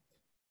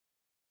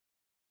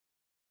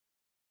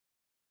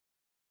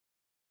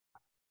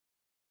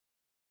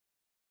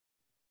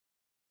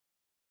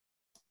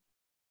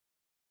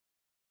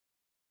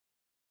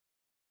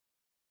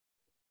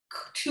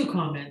 Two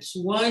comments.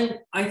 One,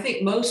 I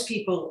think most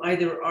people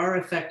either are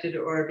affected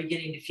or are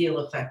beginning to feel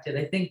affected.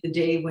 I think the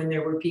day when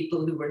there were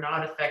people who were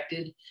not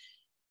affected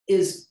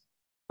is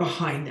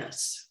behind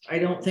us. I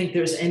don't think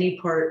there's any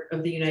part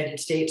of the United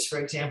States, for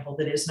example,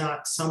 that is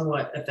not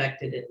somewhat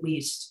affected, at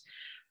least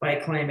by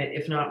climate,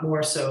 if not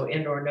more so,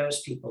 and or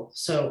knows people.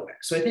 So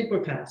I think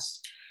we're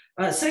past.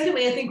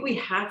 Secondly, I think we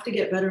have to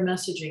get better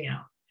messaging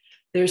out.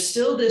 There's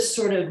still this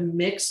sort of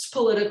mixed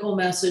political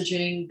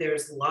messaging.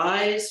 There's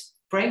lies,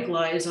 frank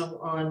lies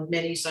on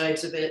many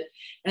sides of it.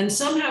 And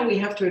somehow we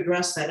have to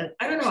address that. And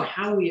I don't know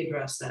how we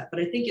address that,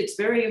 but I think it's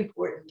very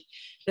important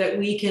that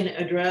we can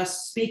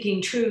address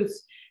speaking truth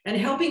and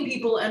helping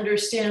people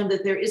understand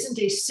that there isn't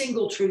a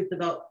single truth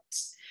about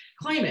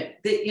climate.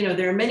 That,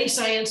 there are many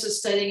sciences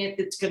studying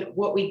it.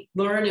 What we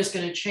learn is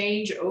going to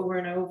change over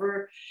and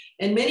over.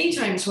 And many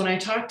times when I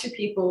talk to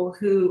people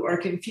who are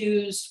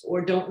confused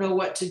or don't know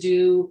what to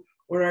do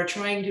or are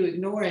trying to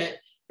ignore it,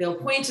 they'll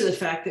point to the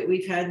fact that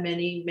we've had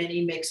many,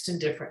 many mixed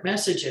and different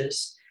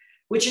messages,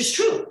 which is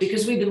true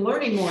because we've been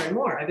learning more and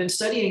more. I've been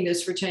studying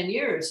this for 10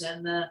 years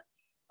and the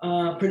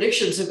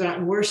predictions have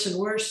gotten worse and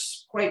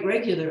worse quite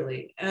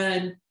regularly.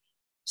 And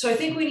so I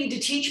think we need to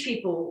teach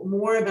people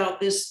more about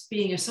this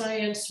being a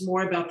science,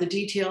 more about the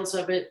details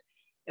of it.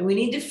 And we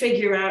need to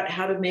figure out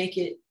how to make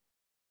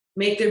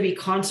there be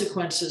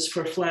consequences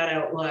for flat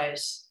out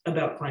lies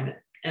about climate.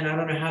 And I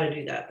don't know how to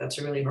do that. That's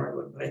a really hard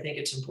one, but I think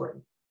it's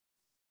important.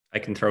 I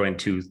can throw in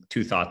two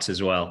thoughts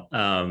as well.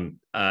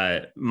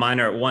 Mine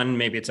are, one,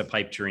 maybe it's a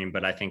pipe dream,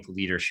 but I think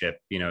leadership,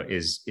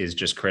 is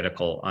just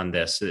critical on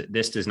this.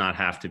 This does not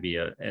have to be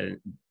an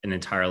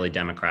entirely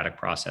democratic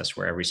process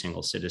where every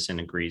single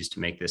citizen agrees to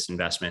make this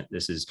investment.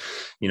 This is,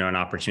 an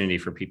opportunity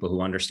for people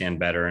who understand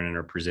better and are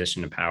in a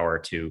position of power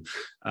to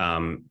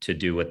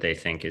do what they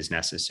think is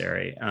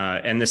necessary.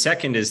 And the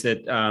second is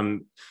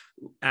that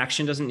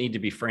action doesn't need to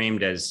be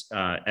framed as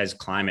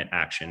climate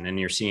action, and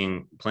you're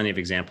seeing plenty of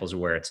examples of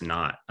where it's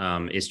not.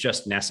 It's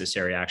just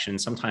necessary action.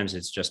 Sometimes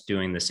it's just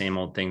doing the same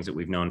old things that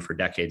we've known for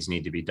decades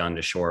need to be done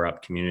to shore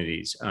up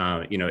communities.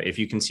 If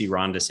you can see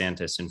Ron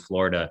DeSantis in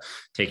Florida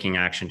taking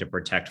action to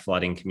protect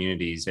flooding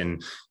communities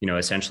and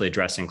essentially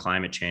addressing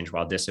climate change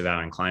while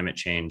disavowing climate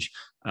change,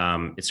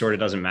 it sort of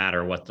doesn't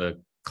matter what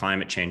the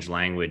climate change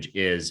language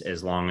is,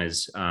 as long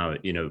as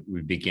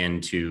we begin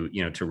to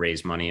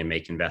raise money and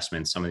make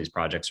investments. Some of these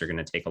projects are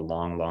going to take a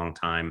long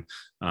time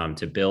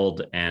to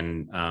build,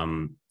 and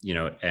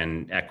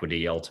and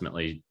equity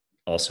ultimately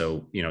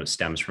also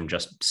stems from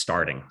just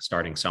starting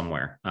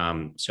somewhere.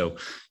 So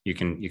you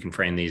can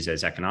frame these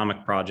as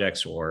economic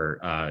projects or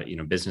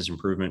business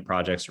improvement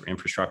projects or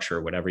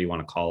infrastructure, whatever you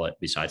want to call it,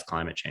 besides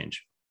climate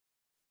change.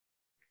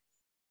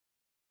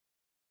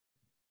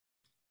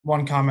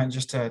 One comment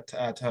just to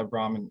add to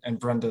Abrahm and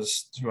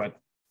Brenda's, who I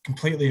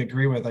completely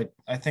agree with.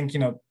 I think,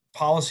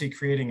 policy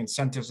creating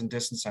incentives and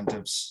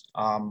disincentives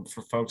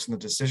for folks and the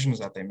decisions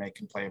that they make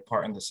can play a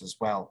part in this as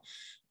well.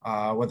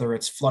 Whether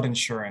it's flood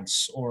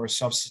insurance or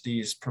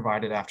subsidies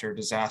provided after a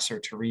disaster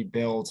to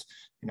rebuild,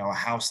 a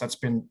house that's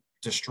been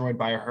destroyed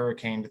by a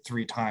hurricane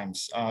 3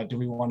 times. Do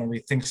we want to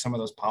rethink some of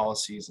those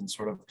policies and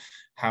sort of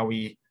how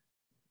we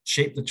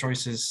shape the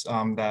choices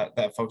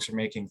that folks are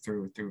making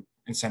through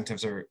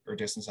incentives or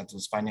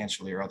disincentives,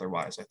 financially or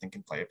otherwise? I think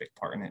can play a big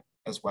part in it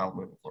as well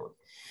moving forward.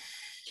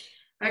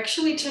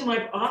 Actually, Tim,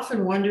 I've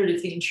often wondered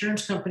if the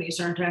insurance companies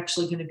aren't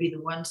actually going to be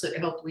the ones that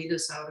help lead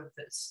us out of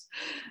this.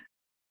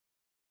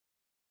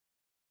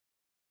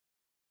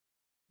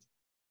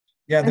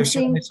 Yeah, there's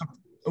certainly something.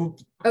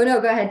 Oh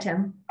no, go ahead,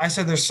 Tim. I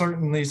said there's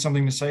certainly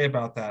something to say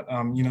about that.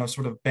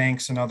 Sort of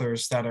banks and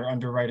others that are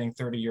underwriting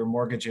 30-year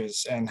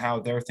mortgages and how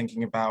they're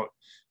thinking about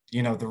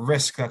the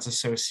risk that's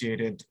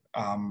associated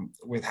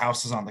with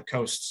houses on the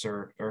coasts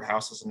or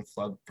houses in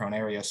flood-prone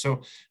areas.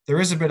 So there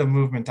is a bit of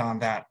movement on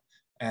that,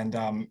 and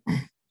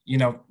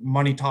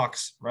money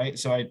talks, right?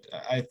 So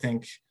I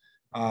think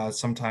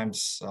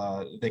sometimes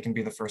they can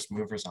be the first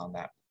movers on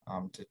that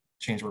to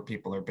change where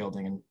people are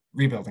building and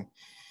rebuilding.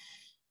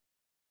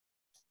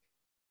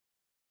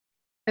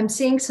 I'm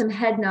seeing some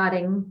head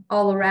nodding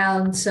all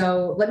around.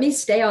 So let me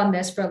stay on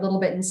this for a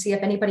little bit and see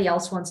if anybody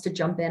else wants to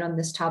jump in on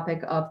this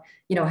topic of,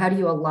 how do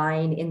you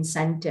align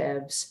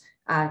incentives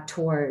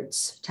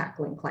towards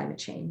tackling climate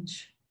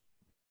change?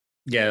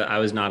 Yeah, I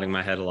was nodding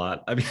my head a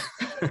lot. I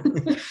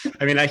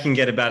mean, I can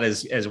get about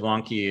as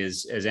wonky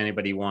as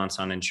anybody wants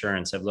on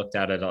insurance. I've looked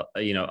at it,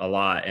 a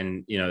lot,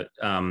 and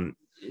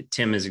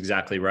Tim is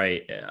exactly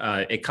right.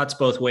 It cuts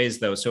both ways,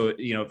 though. So,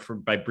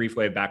 by brief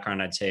way of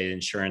background, I'd say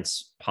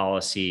insurance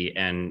policy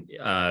and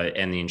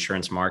the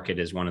insurance market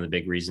is one of the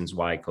big reasons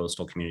why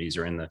coastal communities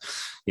are in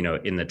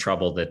the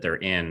trouble that they're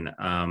in.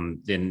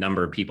 The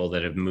number of people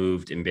that have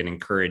moved and been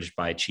encouraged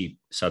by cheap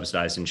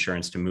subsidized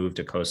insurance to move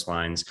to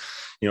coastlines,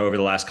 over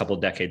the last couple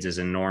of decades is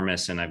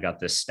enormous. And I've got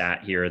this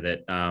stat here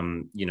that,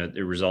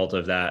 the result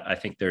of that, I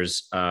think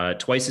there's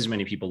twice as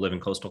many people live in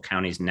coastal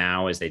counties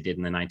now as they did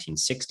in the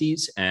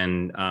 1960s.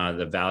 And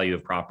the value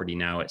of property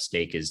now at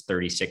stake is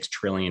 $36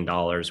 trillion,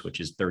 which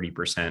is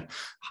 30%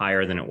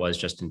 higher than it was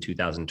just in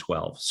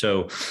 2012.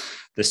 So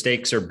the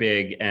stakes are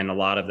big. And a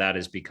lot of that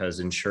is because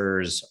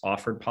insurers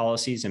offered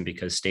policies and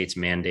because states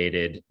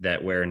mandated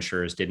that where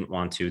insurers didn't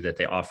want to, that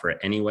they offer it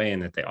anyway,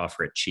 and that they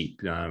offer it cheap.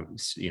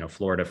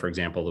 Florida, for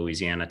example,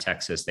 Louisiana,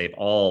 Texas, they've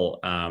all,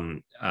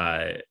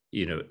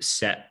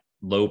 set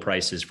low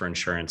prices for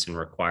insurance and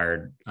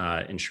required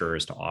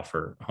insurers to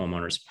offer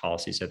homeowners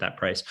policies at that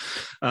price.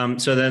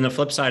 So then the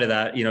flip side of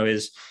that,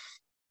 is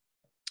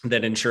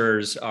that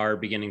insurers are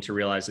beginning to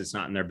realize it's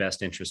not in their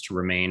best interest to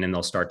remain, and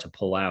they'll start to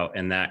pull out.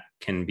 And that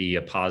can be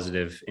a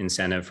positive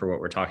incentive for what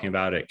we're talking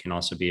about. It can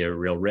also be a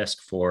real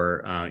risk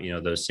for,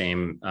 those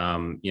same,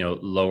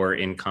 lower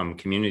income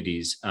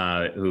communities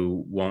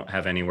who won't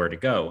have anywhere to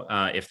go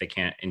if they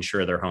can't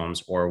insure their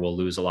homes, or will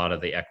lose a lot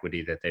of the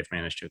equity that they've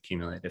managed to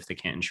accumulate if they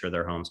can't insure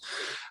their homes.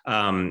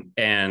 So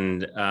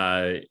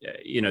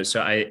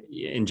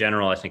in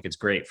general, I think it's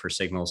great for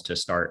signals to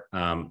start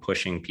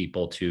pushing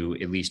people to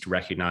at least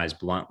recognize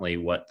bluntly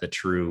what the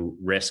true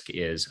risk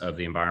is of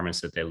the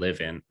environments that they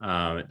live in.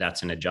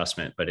 That's an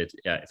adjustment, but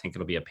I think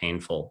it'll be a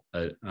painful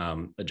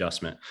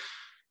adjustment.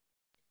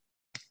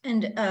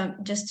 And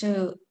just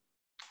to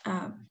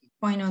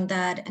point on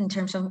that in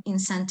terms of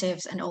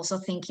incentives, and also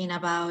thinking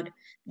about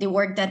the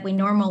work that we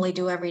normally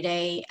do every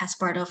day as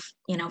part of,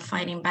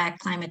 fighting back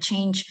climate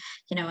change.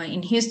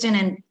 In Houston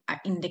and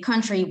in the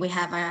country, we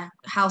have a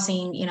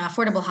housing,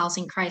 affordable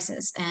housing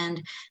crisis, and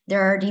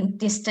there are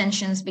these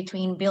tensions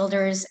between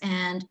builders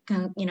and,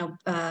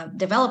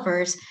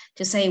 developers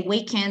to say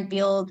we can't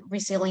build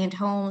resilient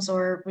homes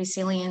or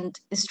resilient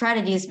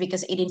strategies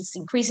because it is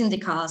increasing the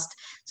cost.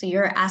 So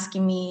you're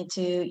asking me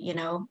to,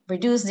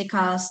 reduce the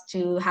cost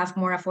to have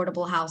more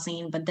affordable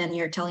housing, but then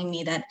you're telling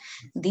me that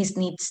this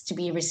needs to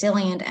be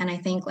resilient. And I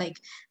think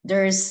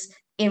there's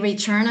a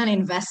return on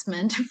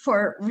investment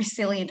for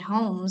resilient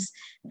homes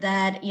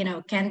that,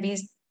 can be,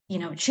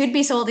 should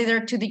be sold either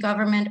to the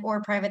government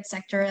or private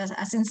sector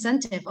as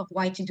incentive of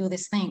why to do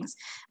these things.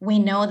 We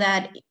know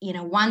that,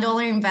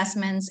 $1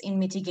 investments in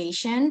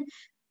mitigation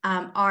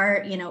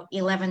are,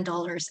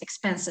 $11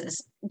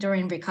 expenses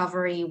during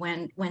recovery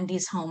when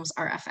these homes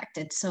are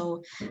affected.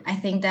 So I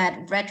think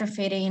that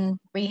retrofitting,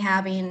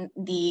 rehabbing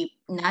the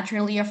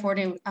naturally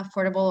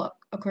affordable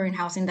occurring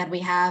housing that we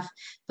have,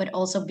 but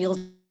also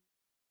building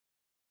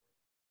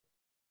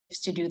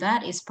to do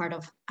that is part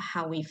of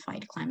how we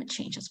fight climate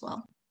change as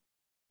well.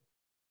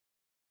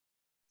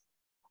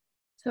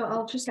 So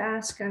I'll just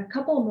ask a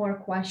couple more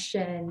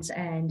questions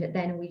and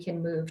then we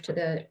can move to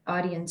the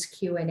audience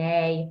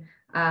Q&A.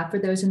 For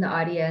those in the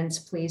audience,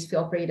 please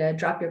feel free to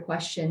drop your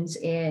questions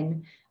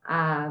in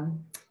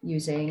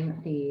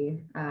using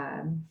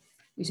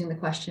the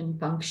question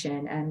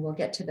function, and we'll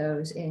get to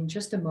those in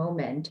just a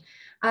moment.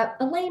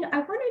 Elaine, I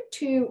wanted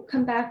to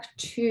come back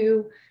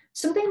to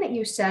something that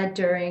you said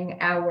during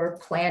our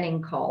planning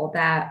call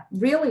that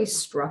really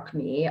struck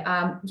me.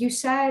 You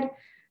said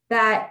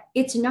that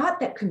it's not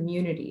that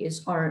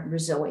communities aren't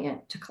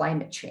resilient to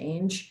climate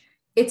change,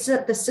 it's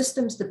that the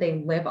systems that they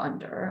live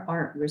under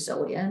aren't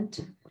resilient.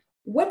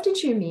 What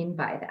did you mean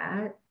by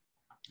that?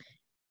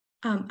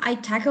 I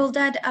tackled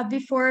that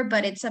before,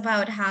 but it's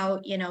about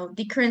how,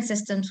 the current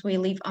systems we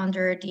live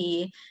under,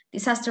 the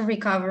disaster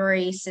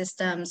recovery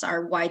systems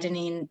are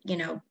widening,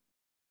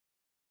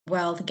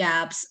 wealth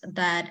gaps,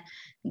 that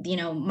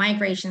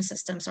migration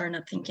systems are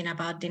not thinking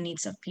about the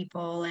needs of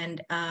people,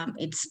 and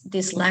it's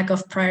this lack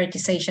of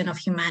prioritization of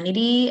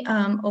humanity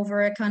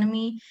over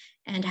economy.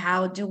 And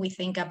how do we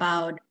think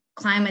about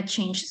climate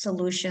change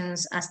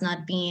solutions as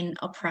not being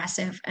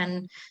oppressive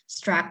and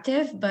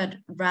extractive, but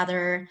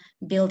rather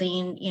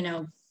building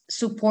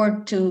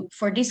support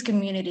for these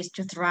communities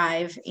to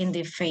thrive in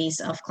the face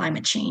of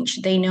climate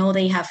change. They know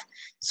they have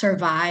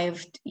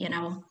survived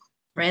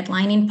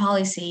redlining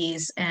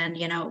policies and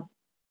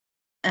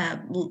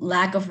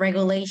lack of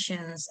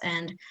regulations,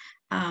 and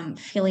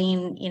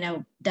feeling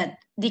that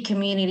the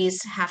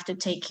communities have to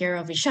take care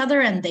of each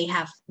other, and they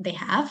have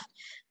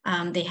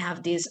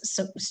these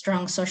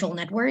strong social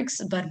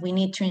networks, but we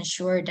need to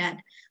ensure that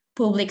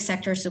public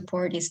sector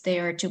support is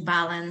there to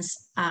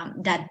balance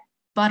that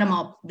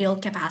bottom-up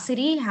build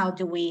capacity. How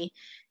do we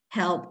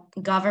help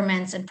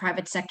governments and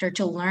private sector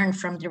to learn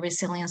from the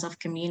resilience of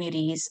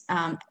communities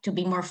to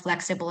be more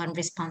flexible and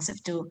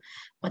responsive to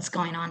what's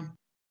going on?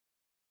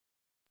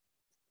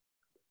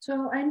 So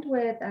I'll end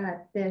with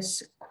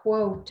this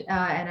quote,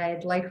 and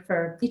I'd like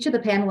for each of the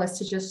panelists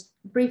to just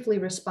briefly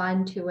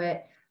respond to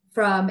it,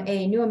 from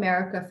a New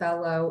America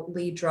fellow,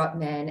 Lee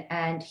Drutman.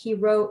 And he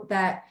wrote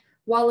that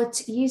while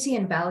it's easy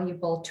and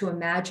valuable to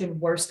imagine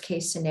worst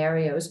case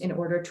scenarios in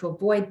order to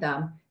avoid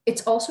them,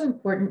 it's also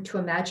important to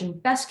imagine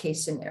best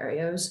case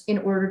scenarios in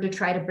order to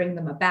try to bring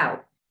them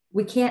about.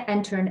 We can't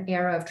enter an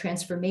era of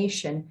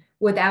transformation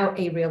without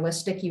a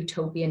realistic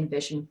utopian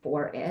vision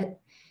for it.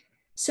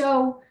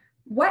 So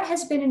what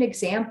has been an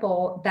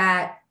example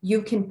that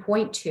you can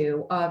point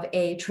to of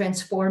a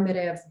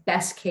transformative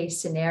best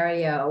case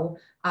scenario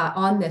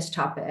on this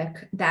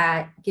topic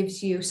that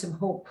gives you some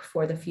hope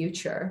for the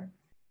future?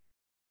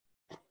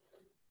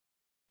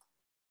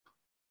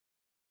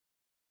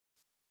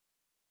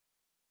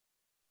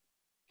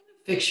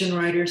 Fiction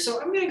writer.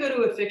 So I'm going to go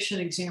to a fiction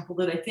example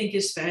that I think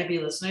is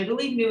fabulous. And I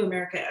believe New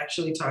America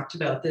actually talked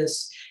about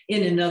this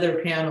in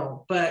another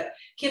panel, but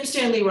Kim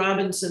Stanley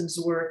Robinson's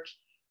work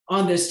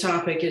on this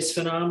topic is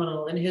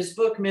phenomenal. And his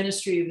book,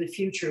 Ministry of the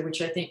Future,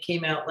 which I think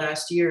came out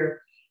last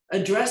year,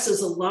 addresses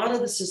a lot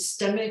of the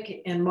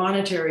systemic and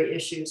monetary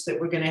issues that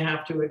we're going to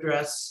have to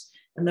address,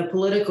 and the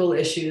political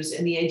issues,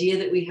 and the idea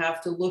that we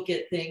have to look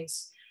at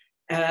things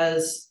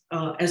as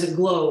a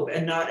globe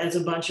and not as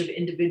a bunch of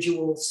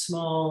individual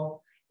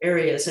small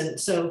areas. And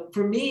so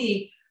for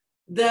me,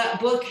 that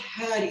book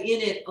had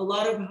in it a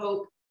lot of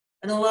hope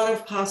and a lot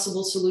of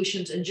possible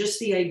solutions, and just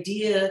the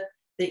idea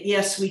that,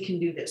 yes, we can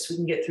do this, we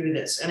can get through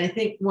this. And I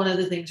think one of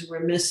the things we're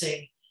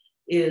missing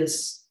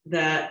is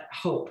that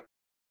hope.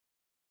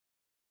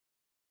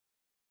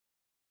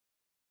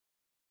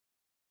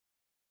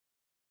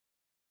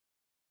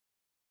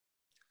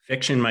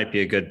 Fiction might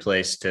be a good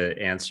place to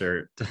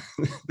answer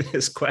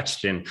this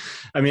question.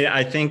 I mean,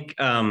 I think,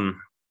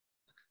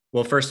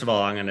 well, first of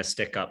all, I'm going to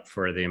stick up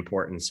for the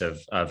importance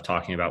of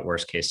talking about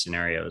worst case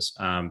scenarios,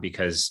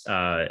 because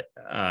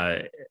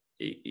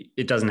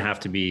it doesn't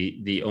have to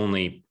be the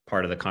only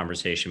part of the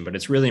conversation, but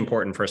it's really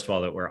important, first of all,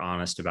 that we're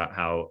honest about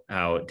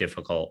how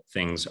difficult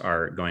things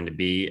are going to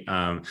be.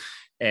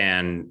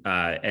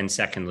 And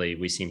secondly,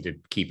 we seem to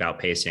keep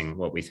outpacing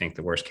what we think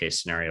the worst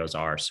case scenarios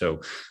are. So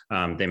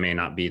they may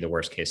not be the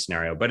worst case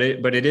scenario, but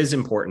it is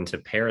important to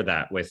pair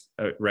that with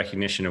a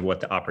recognition of what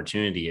the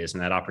opportunity is.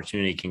 And that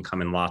opportunity can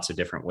come in lots of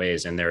different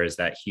ways. And there is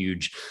that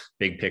huge,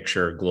 big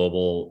picture,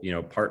 global,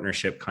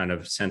 partnership kind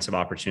of sense of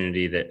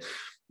opportunity that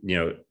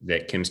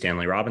Kim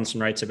Stanley Robinson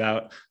writes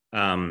about.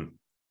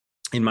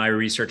 in my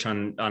research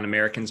on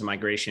Americans and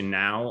migration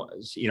now,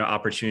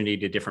 opportunity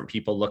to different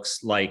people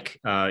looks like,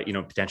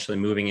 potentially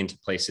moving into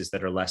places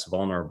that are less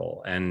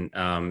vulnerable. And,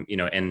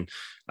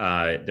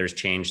 there's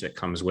change that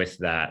comes with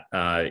that.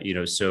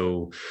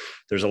 So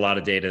there's a lot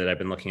of data that I've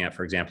been looking at,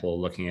 for example,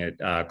 looking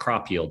at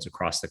crop yields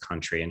across the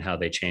country and how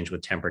they change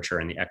with temperature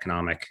and the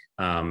economic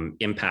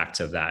impacts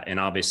of that. And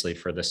obviously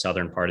for the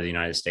southern part of the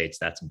United States,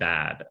 that's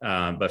bad.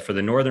 But for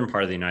the northern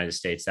part of the United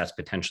States, that's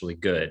potentially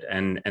good.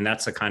 And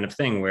that's the kind of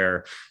thing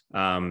where,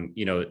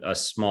 a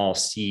small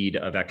seed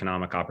of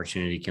economic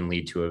opportunity can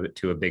lead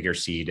to a bigger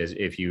seed. As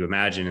if you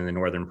imagine in the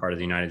northern part of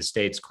the United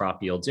States,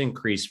 crop yields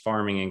increase,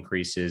 farming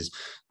increases,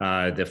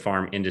 the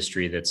farm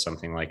industry, that's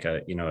something like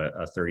a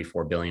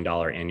 $34 billion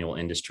annual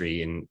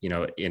industry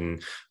in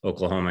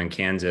Oklahoma and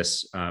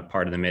Kansas,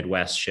 part of the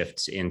Midwest,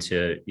 shifts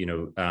into,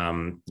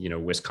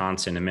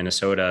 Wisconsin and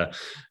Minnesota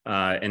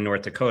and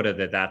North Dakota,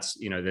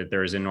 that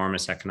there is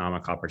enormous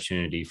economic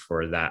opportunity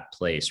for that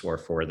place, or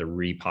for the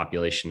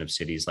repopulation of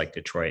cities like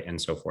Detroit and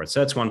so forth.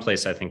 So that's one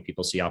place I think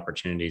people see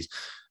opportunities.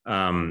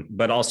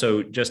 But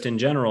also just in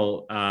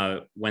general,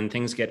 when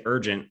things get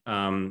urgent,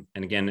 and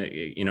again,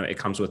 it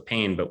comes with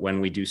pain, but when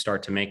we do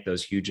start to make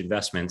those huge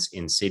investments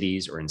in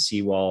cities or in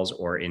seawalls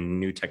or in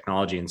new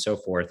technology and so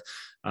forth,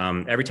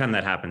 every time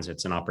that happens,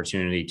 it's an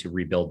opportunity to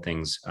rebuild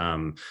things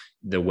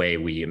the way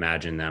we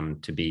imagine them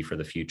to be for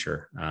the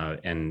future.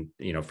 And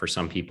for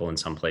some people in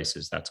some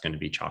places, that's going to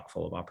be chock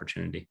full of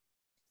opportunity.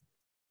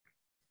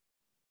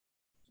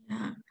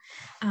 Yeah,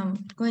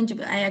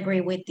 I agree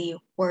with the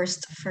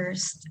worst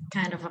first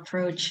kind of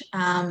approach.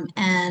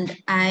 And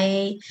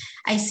I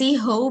see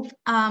hope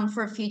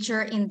for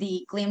future in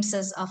the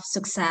glimpses of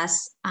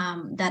success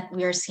that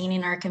we are seeing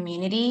in our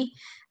community.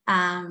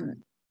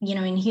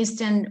 In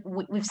Houston,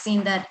 we've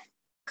seen that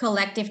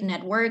collective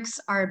networks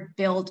are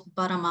built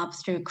bottom up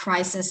through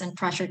crisis and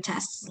pressure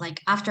tests.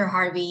 Like after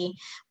Harvey,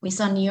 we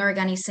saw new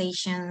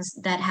organizations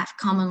that have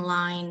come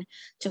online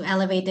to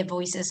elevate the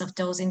voices of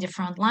those in the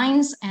front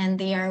lines, and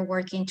they are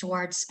working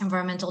towards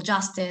environmental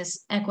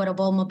justice,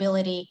 equitable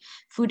mobility,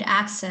 food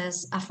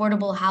access,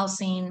 affordable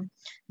housing,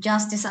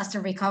 just disaster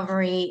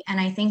recovery.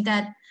 And I think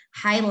that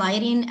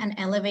highlighting and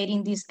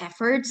elevating these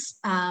efforts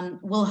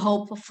will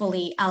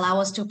hopefully allow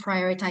us to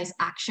prioritize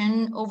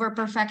action over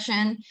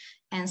perfection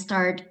and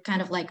start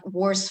kind of like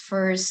worse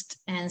first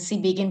and see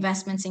big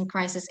investments in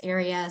crisis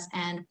areas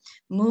and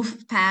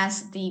move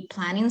past the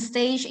planning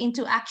stage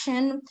into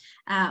action.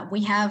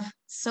 We have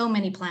so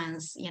many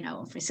plans,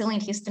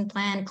 Resilient Houston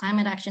plan,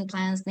 climate action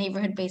plans,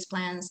 neighborhood-based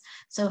plans.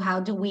 So how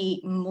do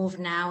we move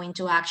now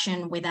into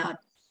action without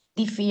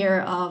the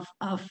fear of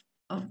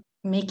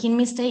making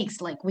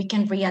mistakes? Like we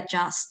can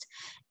readjust.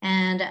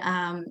 And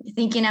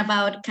thinking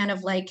about kind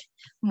of like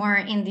more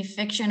in the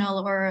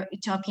fictional or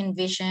utopian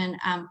vision,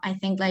 I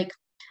think like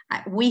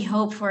we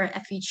hope for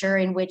a future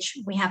in which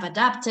we have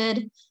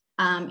adapted,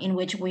 in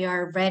which we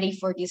are ready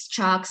for these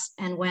shocks.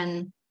 And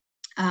when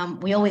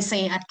we always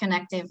say at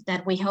Connective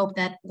that we hope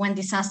that when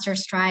disaster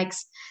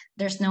strikes,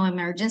 there's no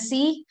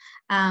emergency.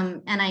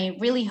 And I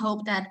really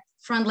hope that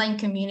frontline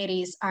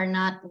communities are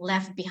not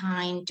left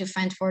behind to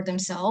fend for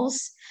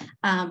themselves,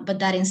 but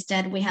that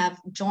instead we have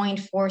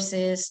joined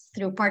forces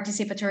through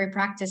participatory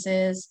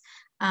practices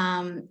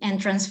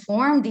and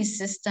transform these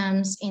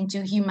systems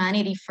into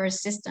humanity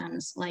first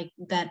systems, like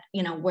that,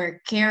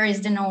 where care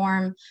is the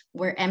norm,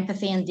 where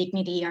empathy and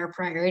dignity are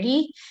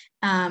priority.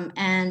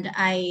 And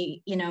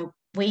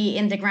we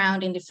in the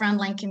ground in the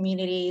frontline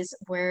communities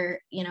where,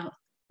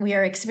 we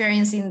are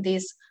experiencing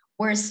these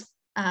worst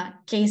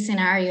case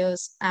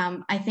scenarios,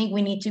 I think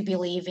we need to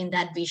believe in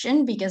that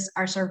vision because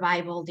our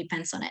survival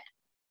depends on it.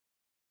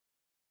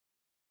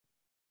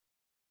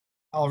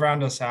 I'll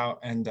round us out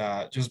and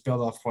just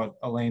build off what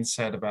Elaine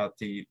said about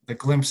the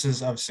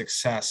glimpses of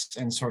success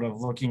and sort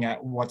of looking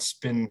at what's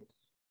been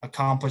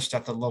accomplished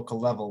at the local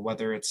level,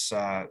 whether it's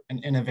an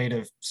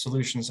innovative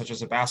solution such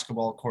as a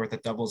basketball court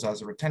that doubles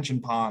as a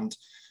retention pond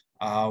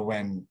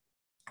when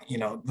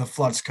the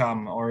floods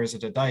come, or is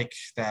it a dike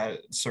that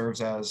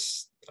serves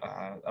as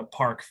a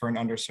park for an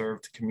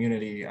underserved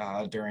community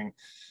during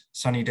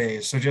sunny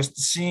days. So just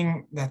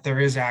seeing that there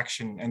is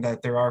action and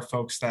that there are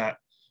folks that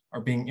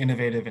are being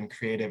innovative and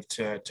creative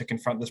to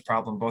confront this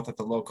problem, both at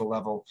the local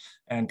level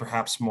and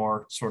perhaps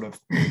more sort of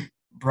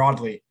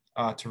broadly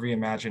to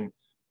reimagine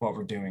what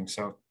we're doing.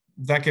 So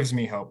that gives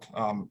me hope,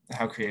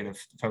 how creative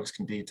folks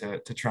can be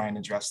to try and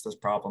address this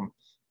problem.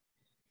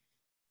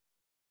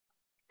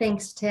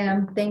 Thanks,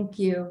 Tim. Thank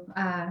you,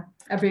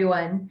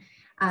 everyone.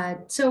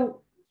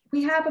 So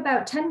we have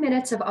about 10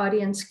 minutes of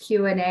audience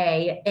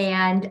Q&A,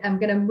 and I'm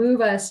going to move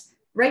us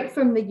right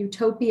from the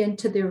utopian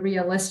to the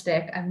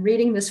realistic. I'm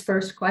reading this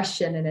first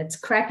question, and it's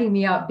cracking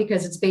me up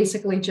because it's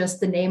basically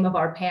just the name of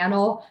our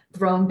panel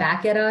thrown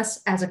back at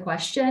us as a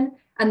question.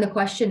 And the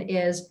question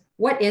is,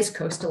 what is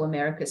coastal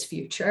America's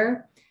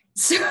future?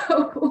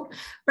 So,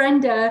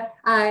 Brenda,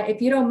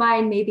 if you don't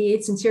mind,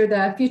 maybe since you're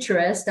the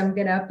futurist, I'm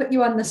going to put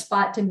you on the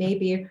spot to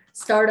maybe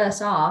start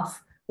us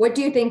off. What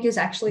do you think is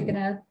actually going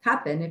to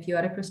happen if you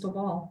had a crystal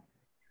ball?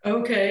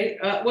 Okay.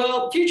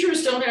 Well,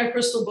 futurists don't have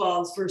crystal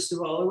balls, first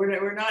of all.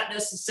 We're not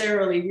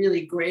necessarily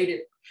really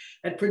great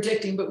at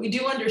predicting, but we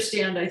do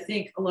understand, I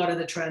think, a lot of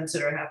the trends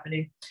that are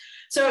happening.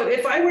 So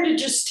if I were to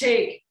just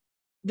take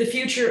the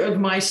future of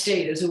my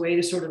state as a way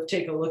to sort of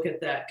take a look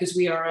at that, because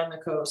we are on the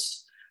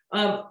coast,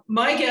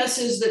 my guess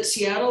is that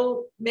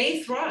Seattle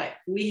may thrive.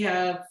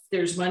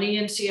 There's money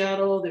in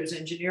Seattle, there's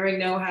engineering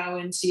know-how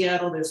in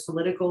Seattle, there's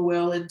political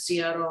will in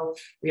Seattle.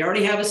 We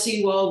already have a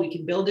seawall, we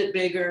can build it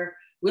bigger.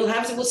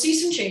 We'll see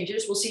some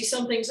changes. We'll see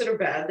some things that are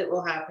bad that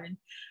will happen.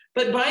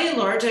 But by and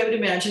large, I would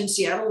imagine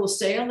Seattle will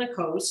stay on the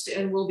coast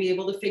and we'll be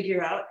able to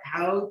figure out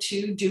how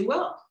to do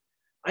well.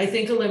 I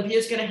think Olympia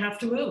is going to have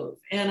to move.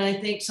 And I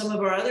think some of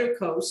our other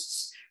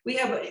coasts, we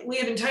have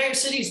entire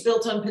cities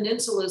built on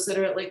peninsulas that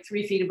are at like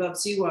 3 feet above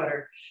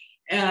seawater.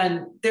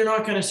 And they're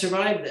not going to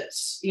survive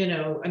this.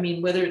 I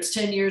mean, whether it's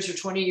 10 years or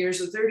 20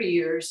 years or 30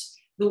 years,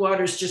 the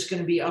water's just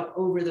going to be up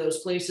over those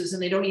places.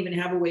 And they don't even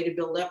have a way to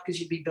build up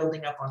because you'd be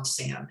building up on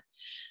sand.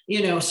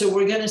 So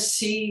we're going to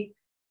see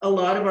a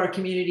lot of our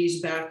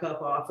communities back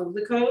up off of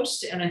the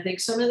coast. And I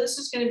think some of this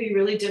is going to be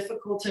really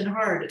difficult and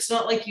hard. It's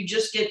not like you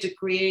just get to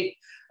create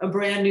a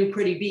brand new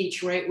pretty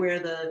beach right where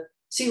the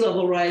sea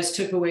level rise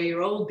took away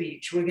your old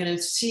beach. We're going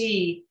to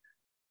see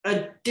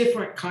a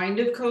different kind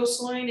of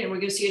coastline, and we're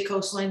going to see a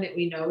coastline that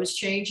we know is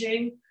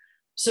changing.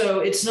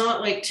 So it's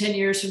not like 10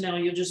 years from now,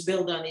 you'll just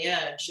build on the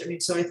edge. I mean,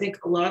 so I think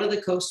a lot of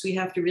the coast we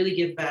have to really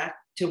give back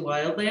to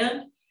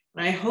wildland.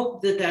 And I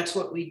hope that that's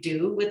what we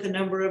do with a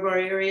number of our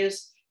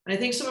areas. And I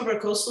think some of our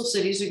coastal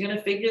cities are going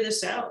to figure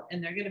this out,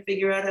 and they're going to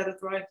figure out how to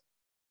thrive.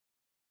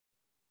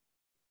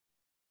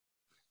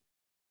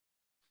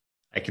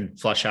 I can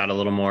flesh out a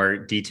little more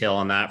detail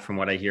on that from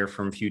what I hear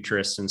from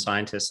futurists and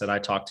scientists that I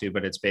talk to,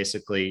 but it's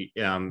basically,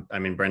 I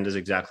mean, Brenda's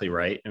exactly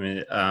right. I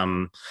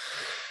mean,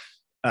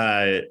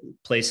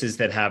 places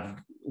that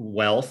have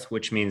wealth,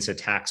 which means a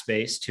tax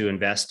base to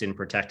invest in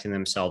protecting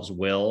themselves,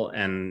 will,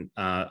 and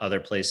other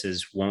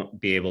places won't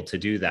be able to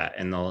do that.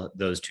 And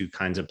those two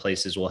kinds of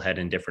places will head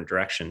in different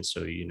directions.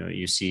 So,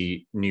 you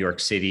see New York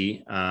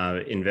City,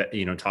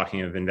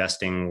 talking of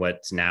investing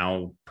what's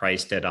now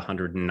priced at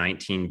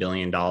 $119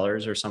 billion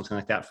or something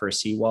like that for a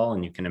seawall.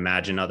 And you can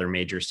imagine other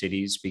major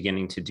cities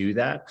beginning to do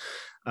that.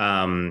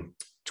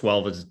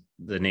 12 of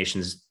the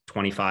nation's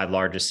 25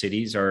 largest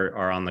cities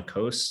are on the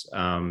coast.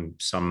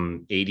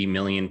 Some 80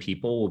 million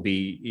people will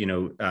be,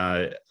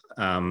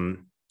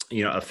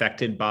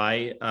 affected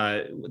by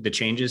the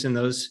changes in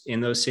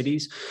those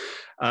cities.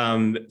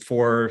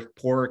 For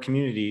poorer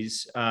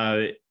communities,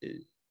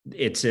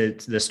 it's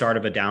the start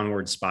of a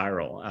downward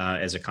spiral,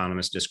 as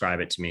economists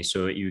describe it to me.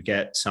 So you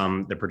get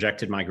the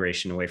projected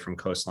migration away from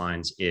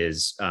coastlines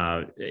is,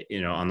 on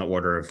the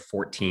order of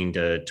 14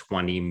 to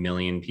 20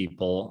 million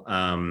people.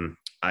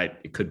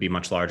 It could be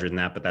much larger than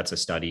that, but that's a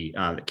study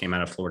that came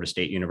out of Florida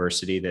State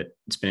University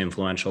that's been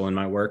influential in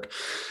my work.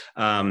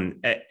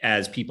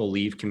 As people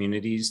leave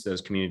communities,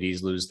 those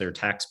communities lose their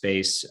tax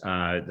base.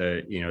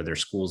 Their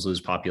schools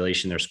lose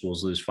population, their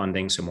schools lose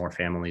funding. So more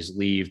families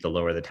leave. The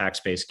lower the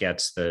tax base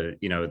gets,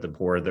 the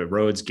poorer the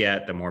roads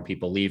get. The more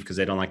people leave because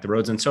they don't like the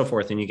roads and so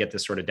forth. And you get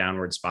this sort of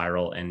downward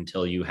spiral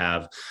until you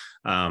have,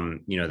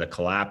 the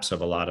collapse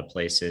of a lot of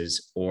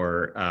places,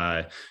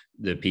 or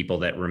the people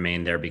that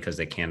remain there because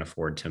they can't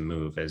afford to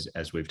move,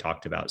 as we've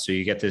talked about. So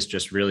you get this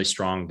just really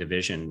strong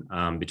division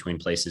between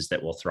places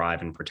that will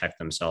thrive and protect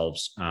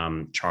themselves.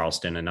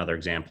 Charleston, another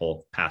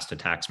example, passed a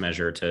tax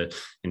measure to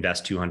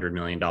invest $200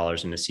 million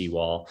in a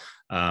seawall.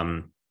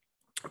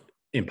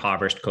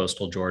 Impoverished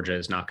coastal Georgia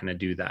is not going to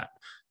do that.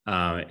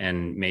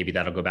 And maybe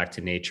that'll go back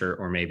to nature,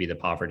 or maybe the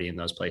poverty in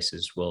those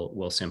places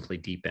will simply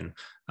deepen.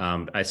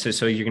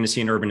 So you're going to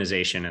see an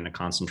urbanization and a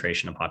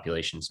concentration of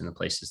populations in the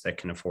places that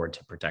can afford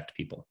to protect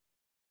people.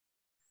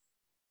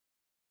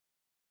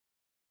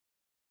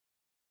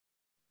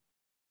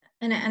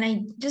 And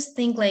I just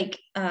think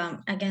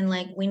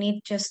again, we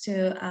need just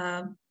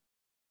to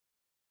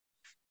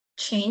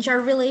change our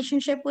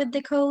relationship with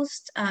the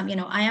coast.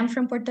 I am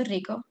from Puerto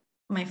Rico.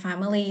 My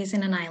family is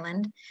in an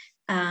island.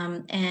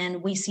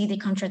 And we see the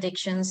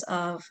contradictions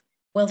of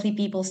wealthy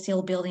people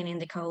still building in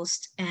the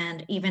coast.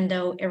 And even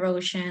though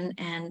erosion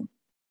and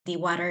the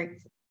water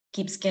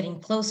keeps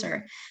getting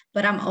closer,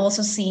 but I'm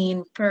also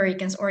seeing Puerto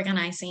Ricans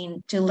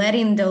organizing to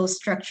letting those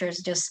structures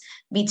just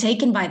be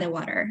taken by the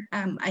water.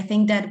 I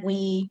think that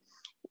we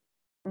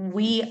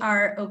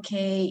are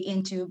okay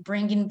into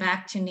bringing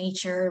back to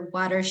nature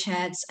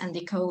watersheds and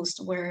the coast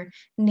where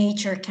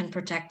nature can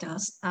protect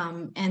us.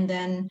 And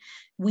then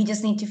we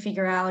just need to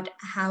figure out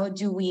how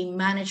do we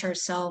manage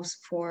ourselves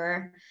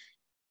for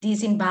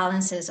these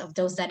imbalances of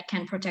those that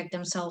can protect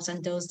themselves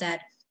and those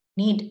that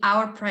need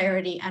our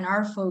priority and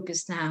our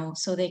focus now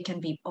so they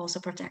can be also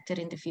protected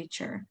in the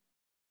future.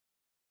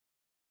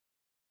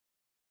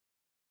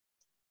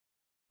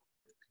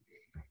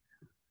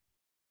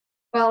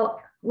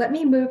 Well, let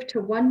me move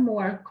to one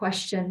more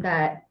question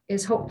that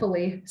is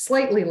hopefully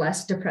slightly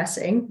less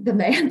depressing than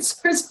the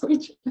answers we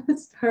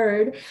just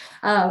heard.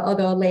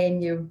 Although,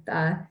 Elaine, you've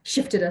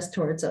shifted us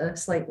towards a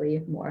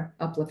slightly more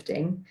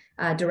uplifting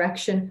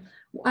direction.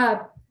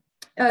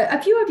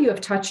 A few of you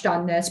have touched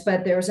on this,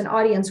 but there's an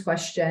audience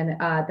question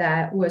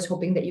that was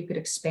hoping that you could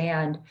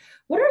expand.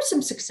 What are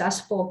some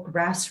successful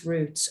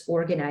grassroots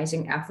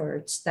organizing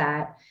efforts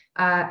that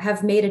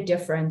have made a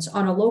difference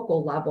on a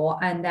local level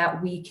and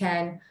that we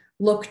can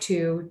look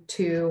to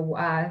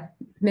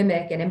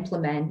mimic and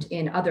implement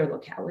in other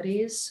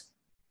localities?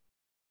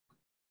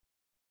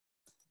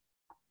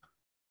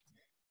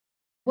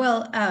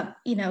 Well,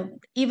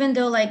 even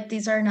though like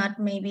these are not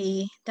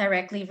maybe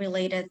directly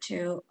related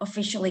to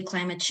officially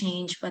climate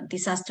change, but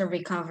disaster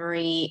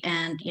recovery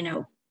and,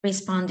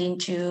 responding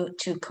to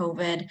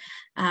COVID,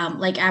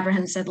 like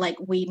Abraham said, like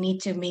we need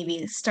to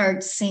maybe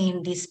start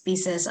seeing these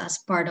pieces as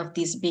part of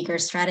this bigger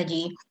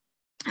strategy.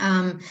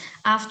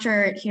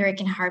 After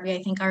Hurricane Harvey,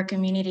 I think our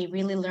community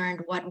really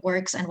learned what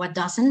works and what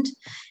doesn't.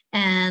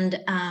 And,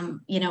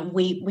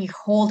 we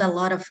hold a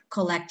lot of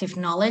collective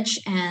knowledge.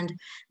 And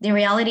the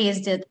reality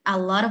is that a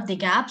lot of the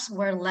gaps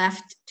were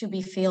left to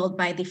be filled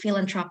by the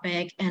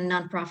philanthropic and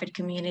nonprofit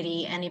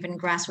community and even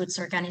grassroots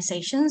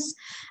organizations.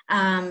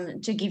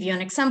 To give you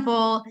an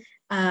example,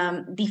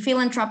 the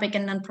philanthropic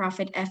and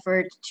nonprofit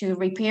effort to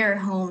repair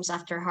homes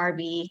after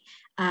Harvey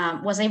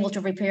was able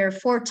to repair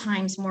 4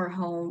 times more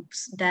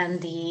homes than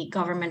the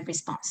government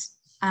response.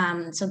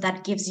 So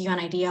that gives you an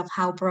idea of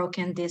how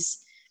broken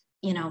this,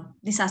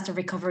 disaster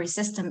recovery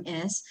system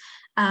is.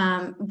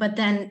 But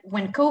then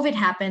when COVID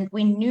happened,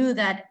 we knew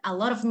that a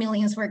lot of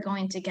millions were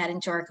going to get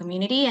into our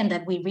community and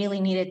that we really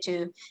needed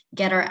to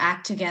get our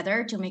act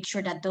together to make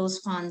sure that those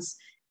funds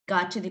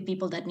got to the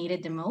people that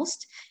needed the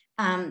most.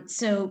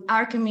 So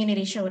our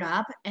community showed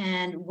up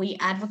and we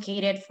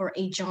advocated for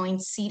a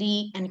joint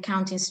city and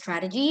county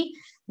strategy,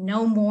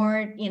 no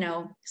more,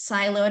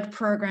 siloed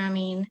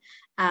programming.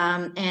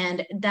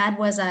 And that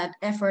was an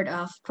effort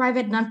of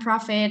private,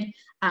 nonprofit,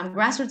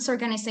 grassroots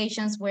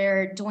organizations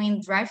were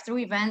doing drive-through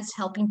events,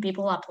 helping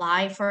people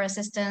apply for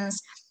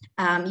assistance.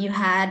 You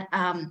had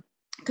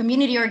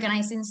community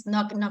organizations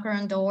knock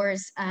on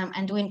doors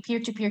and doing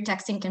peer-to-peer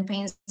texting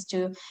campaigns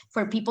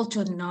for people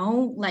to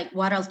know like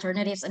what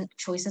alternatives and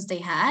choices they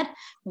had,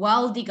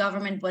 while the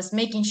government was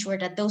making sure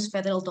that those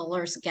federal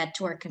dollars get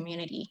to our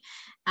community.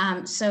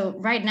 So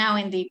right now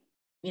in the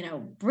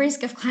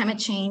risk of climate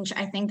change,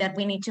 I think that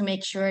we need to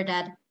make sure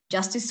that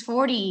Justice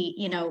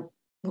 40,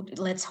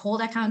 let's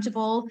hold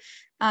accountable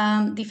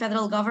the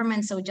federal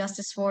government, so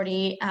Justice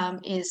 40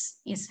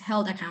 is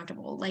held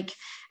accountable. Like,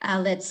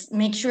 let's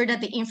make sure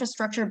that the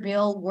infrastructure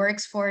bill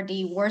works for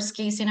the worst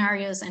case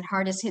scenarios and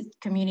hardest hit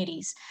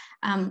communities.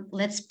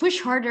 Let's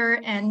push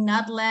harder and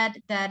not let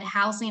that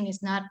housing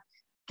is not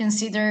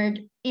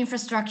considered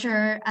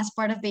infrastructure as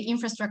part of the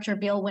infrastructure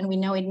bill when we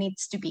know it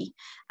needs to be.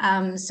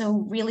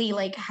 So really,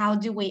 like, how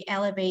do we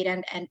elevate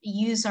and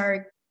use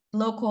our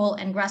local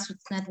and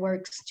grassroots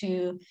networks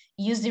to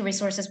use the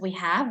resources we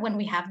have when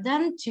we have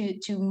them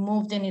to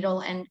move the needle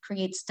and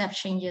create step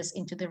changes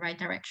into the right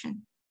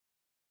direction?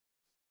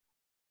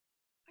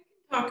 I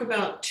can talk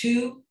about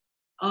 2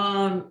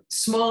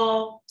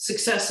 small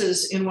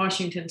successes in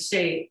Washington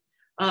State.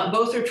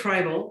 Both are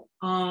tribal,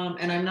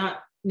 and I'm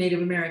not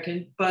Native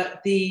American,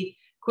 but the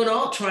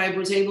Quinault tribe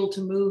was able to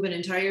move an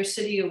entire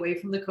city away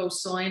from the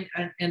coastline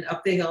and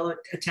up the hill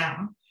a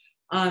town.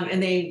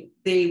 And they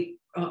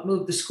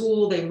moved the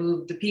school, they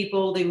moved the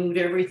people, they moved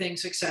everything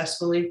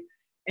successfully.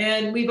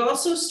 And we've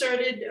also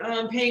started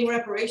paying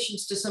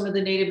reparations to some of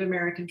the Native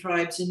American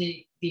tribes in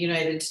the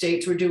United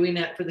States. We're doing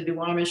that for the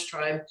Duwamish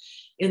tribe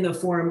in the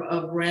form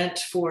of rent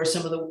for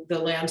some of the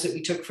lands that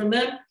we took from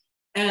them.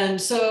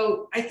 And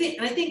so I think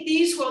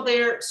these, while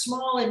they're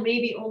small and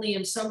maybe only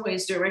in some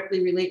ways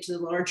directly relate to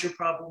the larger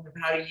problem of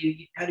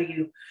how do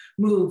you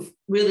move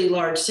really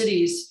large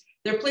cities,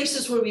 they're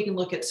places where we can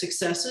look at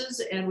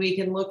successes and we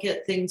can look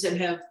at things that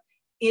have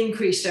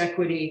increased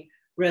equity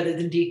rather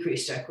than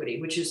decreased equity,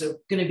 which is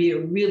going to be a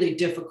really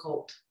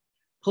difficult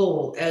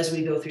pull as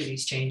we go through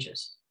these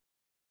changes.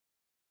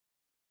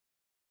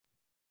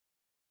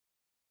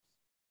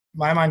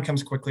 My mind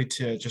comes quickly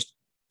to just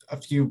a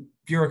few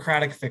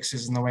bureaucratic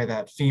fixes in the way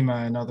that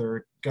FEMA and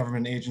other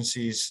government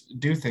agencies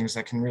do things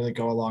that can really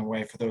go a long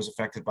way for those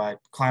affected by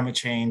climate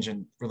change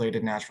and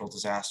related natural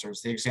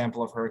disasters. The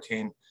example of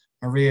Hurricane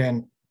Maria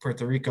in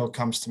Puerto Rico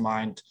comes to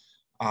mind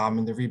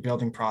in the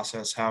rebuilding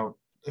process, how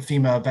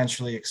FEMA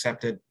eventually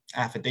accepted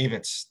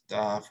affidavits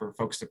for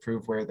folks to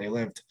prove where they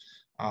lived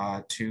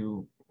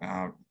to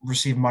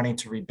receive money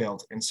to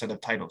rebuild instead of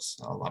titles.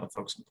 A lot of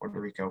folks in Puerto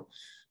Rico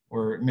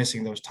were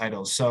missing those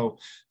titles. So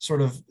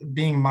sort of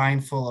being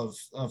mindful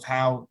of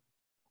how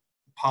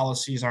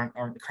policies aren't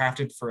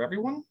crafted for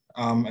everyone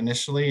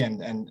initially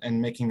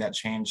and making that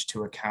change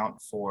to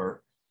account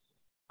for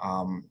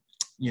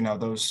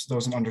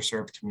those in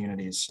underserved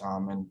communities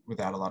and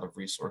without a lot of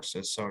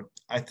resources. So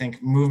I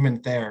think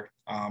movement there,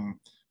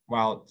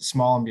 while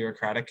small and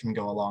bureaucratic, can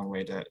go a long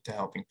way to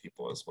helping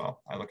people as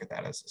well. I look at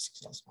that as a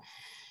success.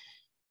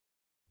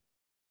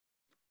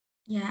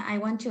 Yeah, I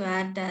want to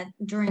add that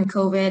during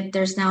COVID,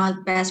 there's now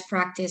a best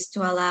practice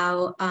to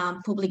allow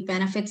public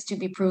benefits to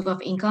be proof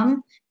of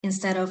income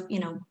instead of,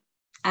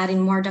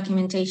 adding more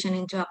documentation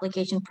into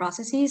application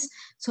processes.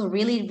 So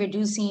really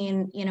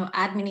reducing,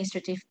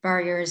 administrative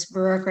barriers,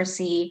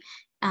 bureaucracy,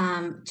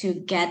 to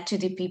get to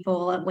the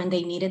people when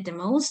they need it the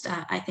most.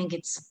 I think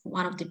it's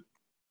one of the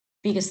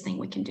biggest thing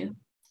we can do.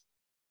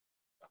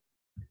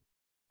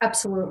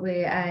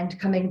 Absolutely. And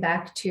coming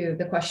back to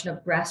the question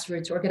of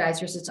grassroots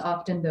organizers, it's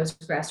often those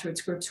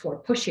grassroots groups who are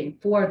pushing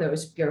for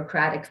those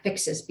bureaucratic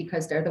fixes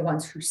because they're the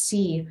ones who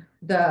see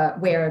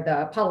where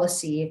the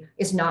policy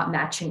is not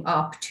matching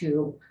up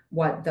to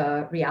what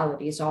the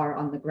realities are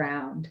on the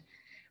ground.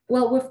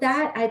 Well, with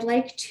that, I'd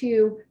like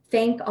to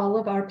thank all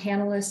of our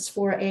panelists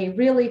for a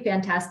really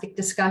fantastic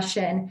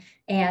discussion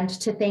and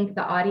to thank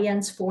the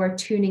audience for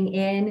tuning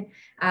in.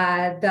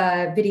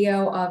 The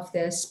video of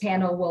this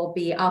panel will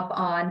be up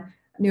on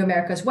New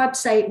America's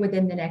website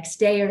within the next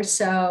day or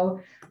so.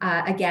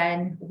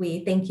 Again,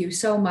 we thank you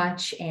so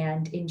much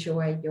and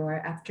enjoy your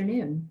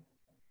afternoon.